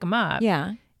to go pick him up.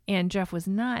 Yeah, and Jeff was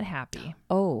not happy.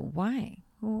 Oh, why?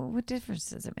 What difference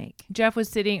does it make?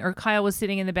 Kyle was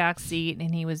sitting in the back seat,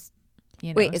 and he was,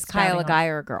 Wait, is Kyle a guy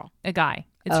or a girl? A guy.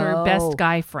 It's her best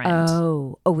guy friend.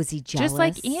 Oh, was he jealous? Just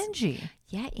like Angie.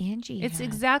 Yeah, Angie. It's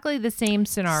exactly the same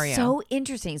scenario. So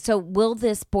interesting. So will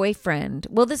this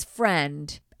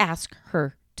friend ask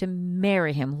her to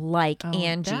marry him like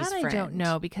Angie's friend? I don't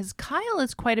know, because Kyle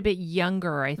is quite a bit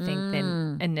younger, I think,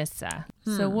 than Anissa.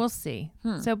 So we'll see.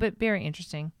 So, but very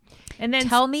interesting. And then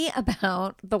tell me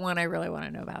about the one I really want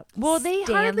to know about. Well, they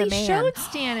hardly showed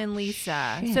Stan and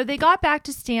Lisa. So they got back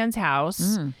to Stan's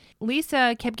house.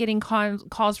 Lisa kept getting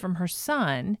calls from her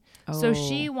son. So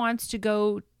she wants to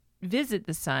go visit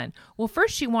the son. Well,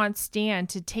 first she wants Stan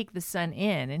to take the son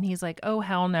in, and he's like, oh,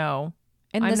 hell no.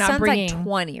 And the son's like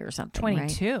 20 or something,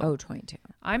 22. Right? Oh, 22.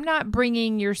 I'm not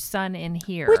bringing your son in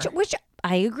here. Which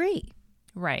I agree.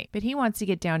 Right. But he wants to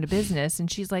get down to business.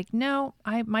 And she's like, no,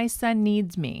 my son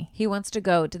needs me. He wants to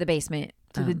go to the basement.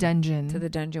 To the dungeon. To the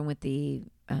dungeon with the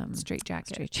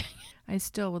straitjacket. I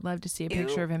still would love to see a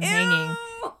picture of him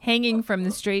hanging from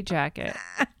the straitjacket.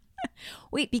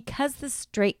 Wait, because the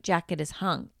straitjacket is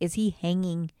hung, is he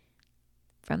hanging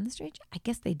from the straitjacket? I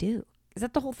guess they do. Is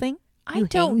that the whole thing? I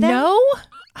don't know.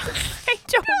 I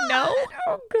don't know.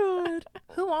 Oh, God.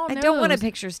 Who all knows? I don't want a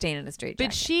picture staying in a straitjacket.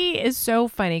 But she is so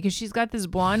funny because she's got this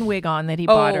blonde wig on that he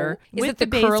bought her. Is it the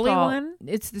curly one?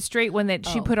 It's the straight one that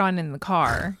she put on in the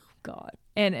car. God.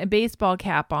 And a baseball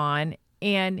cap on.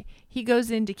 And he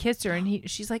goes in to kiss her and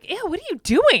she's like, ew, what are you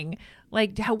doing?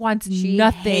 Like, wants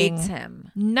nothing. Hates him.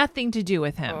 Nothing to do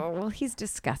with him. Oh, well, he's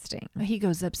disgusting. He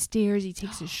goes upstairs. He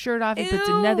takes his shirt off. He puts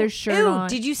another shirt on.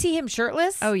 Did you see him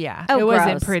shirtless? Oh, yeah. Oh, it gross.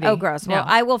 wasn't pretty. Oh, gross. No. Well,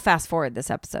 I will fast forward this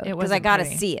episode because I got to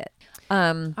see it.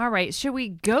 All right. Should we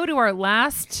go to our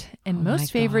last and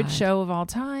most favorite show of all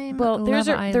time? Well, Love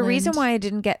the reason why I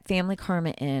didn't get Family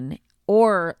Karma in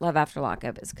or Love After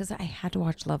Lockup is because I had to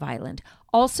watch Love Island.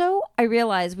 Also, I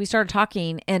realized we started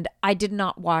talking and I did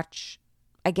not watch,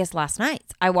 I guess, last night.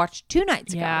 I watched 2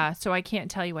 nights ago. Yeah, so I can't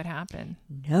tell you what happened.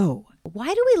 No. Why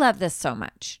do we love this so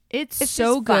much? It's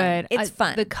so good. It's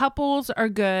fun. The couples are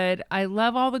good. I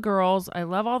love all the girls. I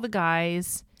love all the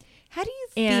guys. How do you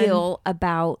feel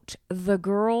about the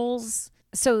girls?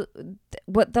 So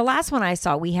what the last one I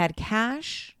saw, we had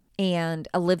Cash and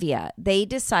Olivia. They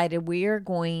decided we are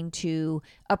going to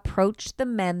approach the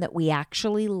men that we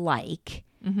actually like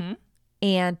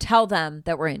and tell them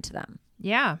that we're into them.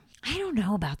 Yeah. I don't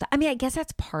know about that. I mean, I guess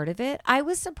that's part of it. I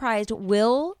was surprised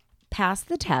Will passed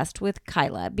the test with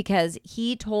Kyla because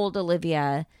he told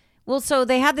Olivia, well, so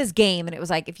they had this game and it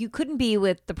was like, if you couldn't be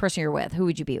with the person you're with, who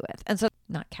would you be with? And so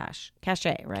not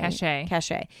Cachet, right?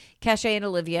 Cachet and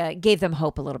Olivia gave them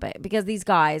hope a little bit because these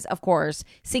guys, of course,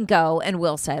 Cinco and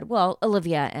Will said, well,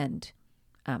 Olivia and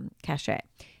Cachet.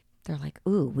 They're like,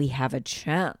 ooh, we have a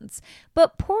chance.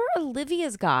 But poor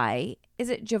Olivia's guy, is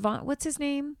it Giovanni? What's his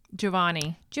name?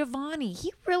 Giovanni.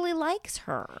 He really likes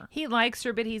her. He likes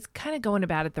her, but he's kind of going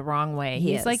about it the wrong way.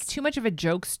 He He's is. like too much of a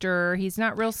jokester. He's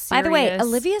not real serious. By the way,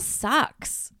 Olivia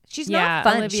sucks. She's not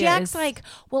fun. She acts like,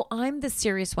 well, I'm the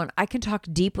serious one. I can talk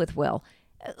deep with Will.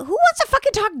 Who wants to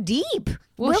fucking talk deep?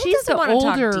 Well, Will she's doesn't the want to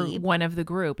talk older deep. one of the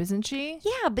group, isn't she?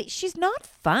 Yeah, but she's not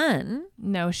fun.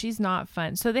 No, she's not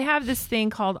fun. So they have this thing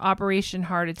called Operation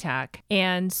Heart Attack.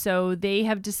 And so they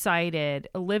have decided,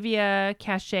 Olivia,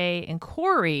 Cachet, and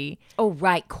Corey. Oh,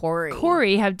 right, Corey.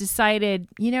 Corey have decided,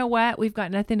 you know what? We've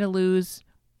got nothing to lose.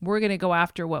 We're going to go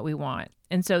after what we want.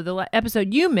 And so the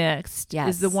episode you mixed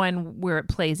is the one where it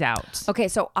plays out. Okay,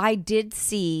 so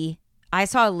I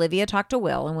saw Olivia talk to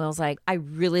Will, and Will's like, I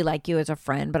really like you as a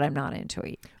friend, but I'm not into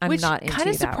you. Which kind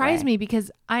of surprised me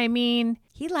because, I mean,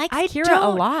 he likes Kira a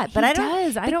lot, but I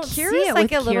don't. I don't see it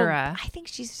like with a little, Kira. I think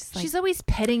she's just like, she's always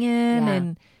petting him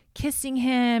and kissing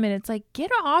him, and it's like, get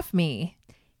off me.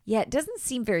 Yeah, it doesn't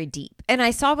seem very deep. And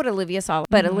I saw what Olivia saw,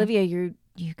 but Olivia, you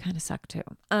kind of suck too.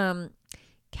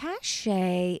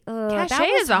 Cachet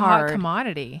is a hot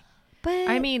commodity. But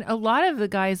I mean, a lot of the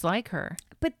guys like her.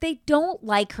 But they don't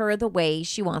like her the way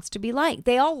she wants to be liked.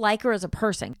 They all like her as a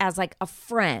person, as like a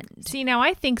friend. See, now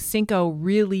I think Cinco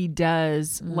really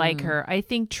does like her. I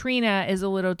think Trina is a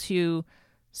little too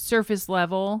surface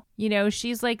level. You know,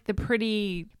 she's like the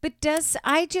pretty... But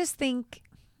I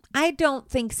don't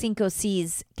think Cinco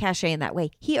sees Cachet in that way.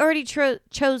 He already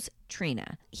chose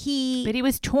Trina. But he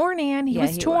was torn, Ann. He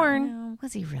was torn.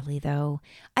 Was he really, though?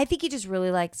 I think he just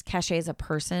really likes Cachet as a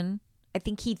person. I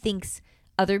think he thinks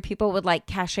other people would like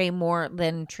Cachet more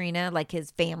than Trina, like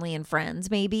his family and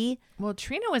friends, maybe. Well,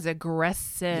 Trina was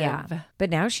aggressive. Yeah. But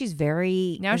now she's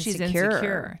very insecure. She's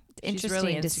insecure. It's interesting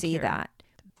really to see that.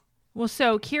 Well,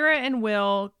 so Kira and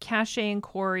Will, Cachet and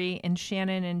Corey, and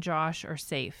Shannon and Josh are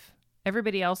safe.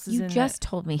 Everybody else is You just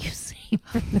told me you saved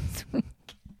for this week.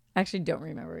 Actually, don't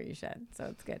remember what you said, so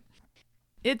it's good.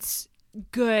 It's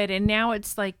good, and now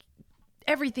it's like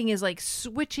everything is like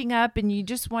switching up, and you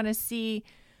just want to see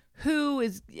who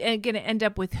is going to end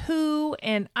up with who.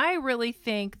 And I really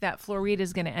think that Florida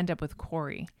is going to end up with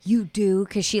Corey. You do?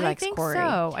 Because she likes Corey.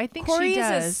 I think Corey she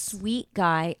does. is a sweet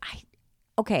guy.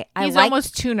 He's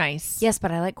almost too nice. Yes,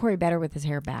 but I like Corey better with his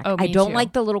hair back. Oh, I don't too.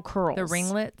 like the little curls. The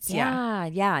ringlets?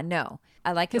 Yeah, no.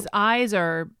 I like his eyes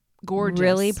are gorgeous.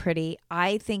 Really pretty.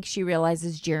 I think she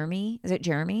realizes Jeremy. Is it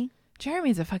Jeremy?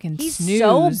 Jeremy's a fucking He's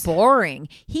snooze. so boring.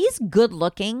 He's good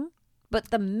looking,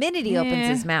 but the minute he opens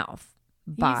his mouth,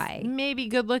 bye. He's maybe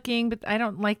good looking, but I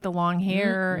don't like the long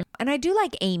hair. Mm-hmm. And I do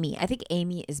like Amy. I think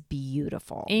Amy is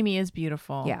beautiful. Amy is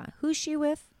beautiful. Yeah. Who's she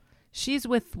with? She's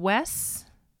with Wes.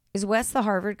 Is Wes the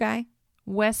Harvard guy?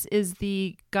 Wes is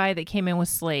the guy that came in with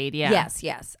Slade. Yeah.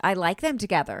 Yes. I like them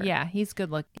together. Yeah, he's good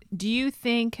looking. Do you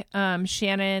think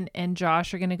Shannon and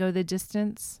Josh are going to go the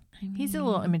distance? He's a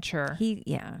little immature.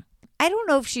 I don't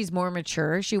know if she's more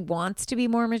mature. She wants to be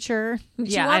more mature.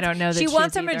 I don't know that she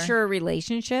wants a either. mature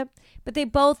relationship, but they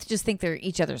both just think they're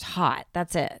each other's hot.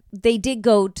 That's it. They did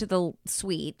go to the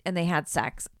suite and they had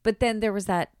sex, but then there was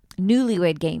that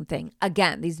newlywed game thing.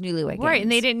 Again, these newlywed games. Right,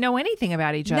 and they didn't know anything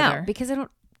about each other. No, because they don't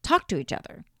talk to each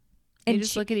other. They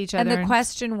just look at each other. And the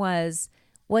question was,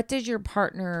 what does your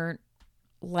partner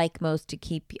like most to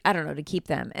keep? I don't know, to keep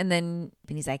them. And then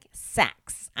he's like,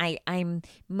 sex. I'm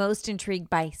most intrigued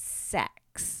by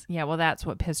sex. Yeah, well, that's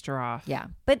what pissed her off. Yeah,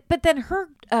 but then her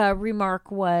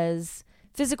remark was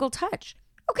physical touch.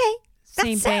 Okay, that's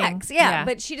Same sex. thing. Yeah,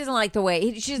 but she doesn't like the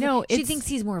way she thinks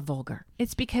he's more vulgar.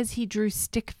 It's because he drew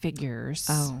stick figures.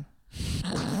 Oh.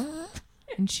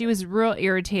 And she was real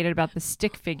irritated about the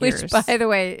stick figures. Which, by the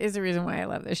way, is the reason why I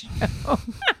love this show.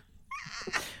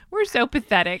 We're so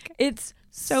pathetic. It's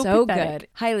so pathetic. good.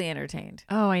 Highly entertained.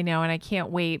 Oh, I know. And I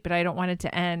can't wait, but I don't want it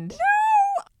to end.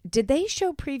 Did they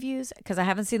show previews? Because I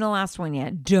haven't seen the last one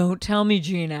yet. Don't tell me,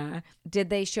 Gina. Did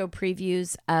they show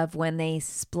previews of when they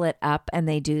split up and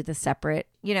they do the separate,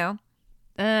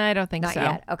 I don't think Not so.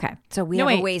 yet. Okay. So we have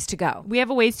a ways to go. We have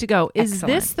a ways to go. Is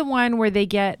Excellent. this the one where they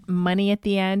get money at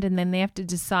the end and then they have to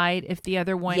decide if the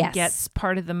other one Yes. gets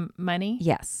part of the money?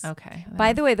 Yes. Okay.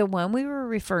 By the way, the one we were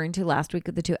referring to last week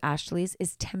with the two Ashleys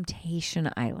is Temptation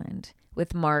Island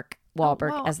with Mark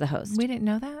Wahlberg Well, as the host. We didn't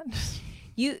know that.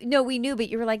 We knew, but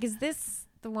you were like, is this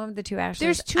the one with the two Ashleys?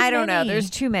 There's too I don't know. many. There's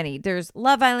too many. There's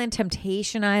Love Island,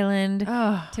 Temptation Island.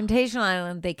 Oh. Temptation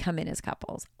Island, they come in as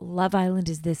couples. Love Island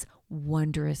is this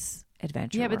wondrous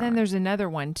adventure. Yeah, but then there's another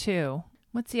one too.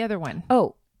 What's the other one?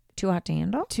 Oh, Too Hot to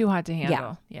Handle? Too Hot to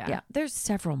Handle. Yeah. There's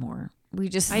several more. We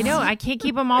just I know. I can't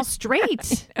keep them all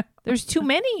straight. There's too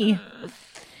many.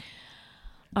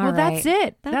 All well, right. that's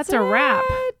it. That's a wrap.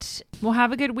 it. Well,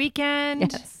 have a good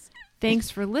weekend. Yes.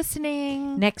 Thanks for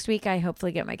listening. Next week, I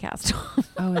hopefully get my cast off.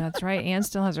 Oh, that's right. Anne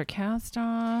still has her cast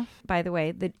off. By the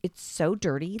way, it's so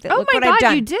dirty. That Oh look my what I've God,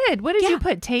 done. you did. What did you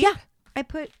put? Tape? Yeah. I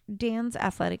put Dan's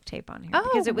athletic tape on here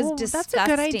because it was well, disgusting.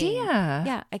 That's a good idea.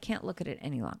 Yeah, I can't look at it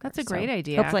any longer. That's a great So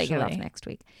idea, Hopefully I get it actually. off next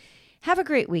week. Have a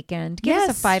great weekend. Give us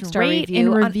Yes, a 5-star rate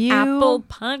review, and review. on Apple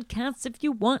Podcasts if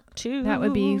you want to. That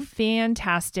would be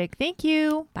fantastic. Thank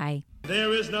you. Bye.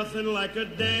 There is nothing like a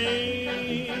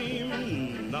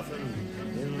dame, nothing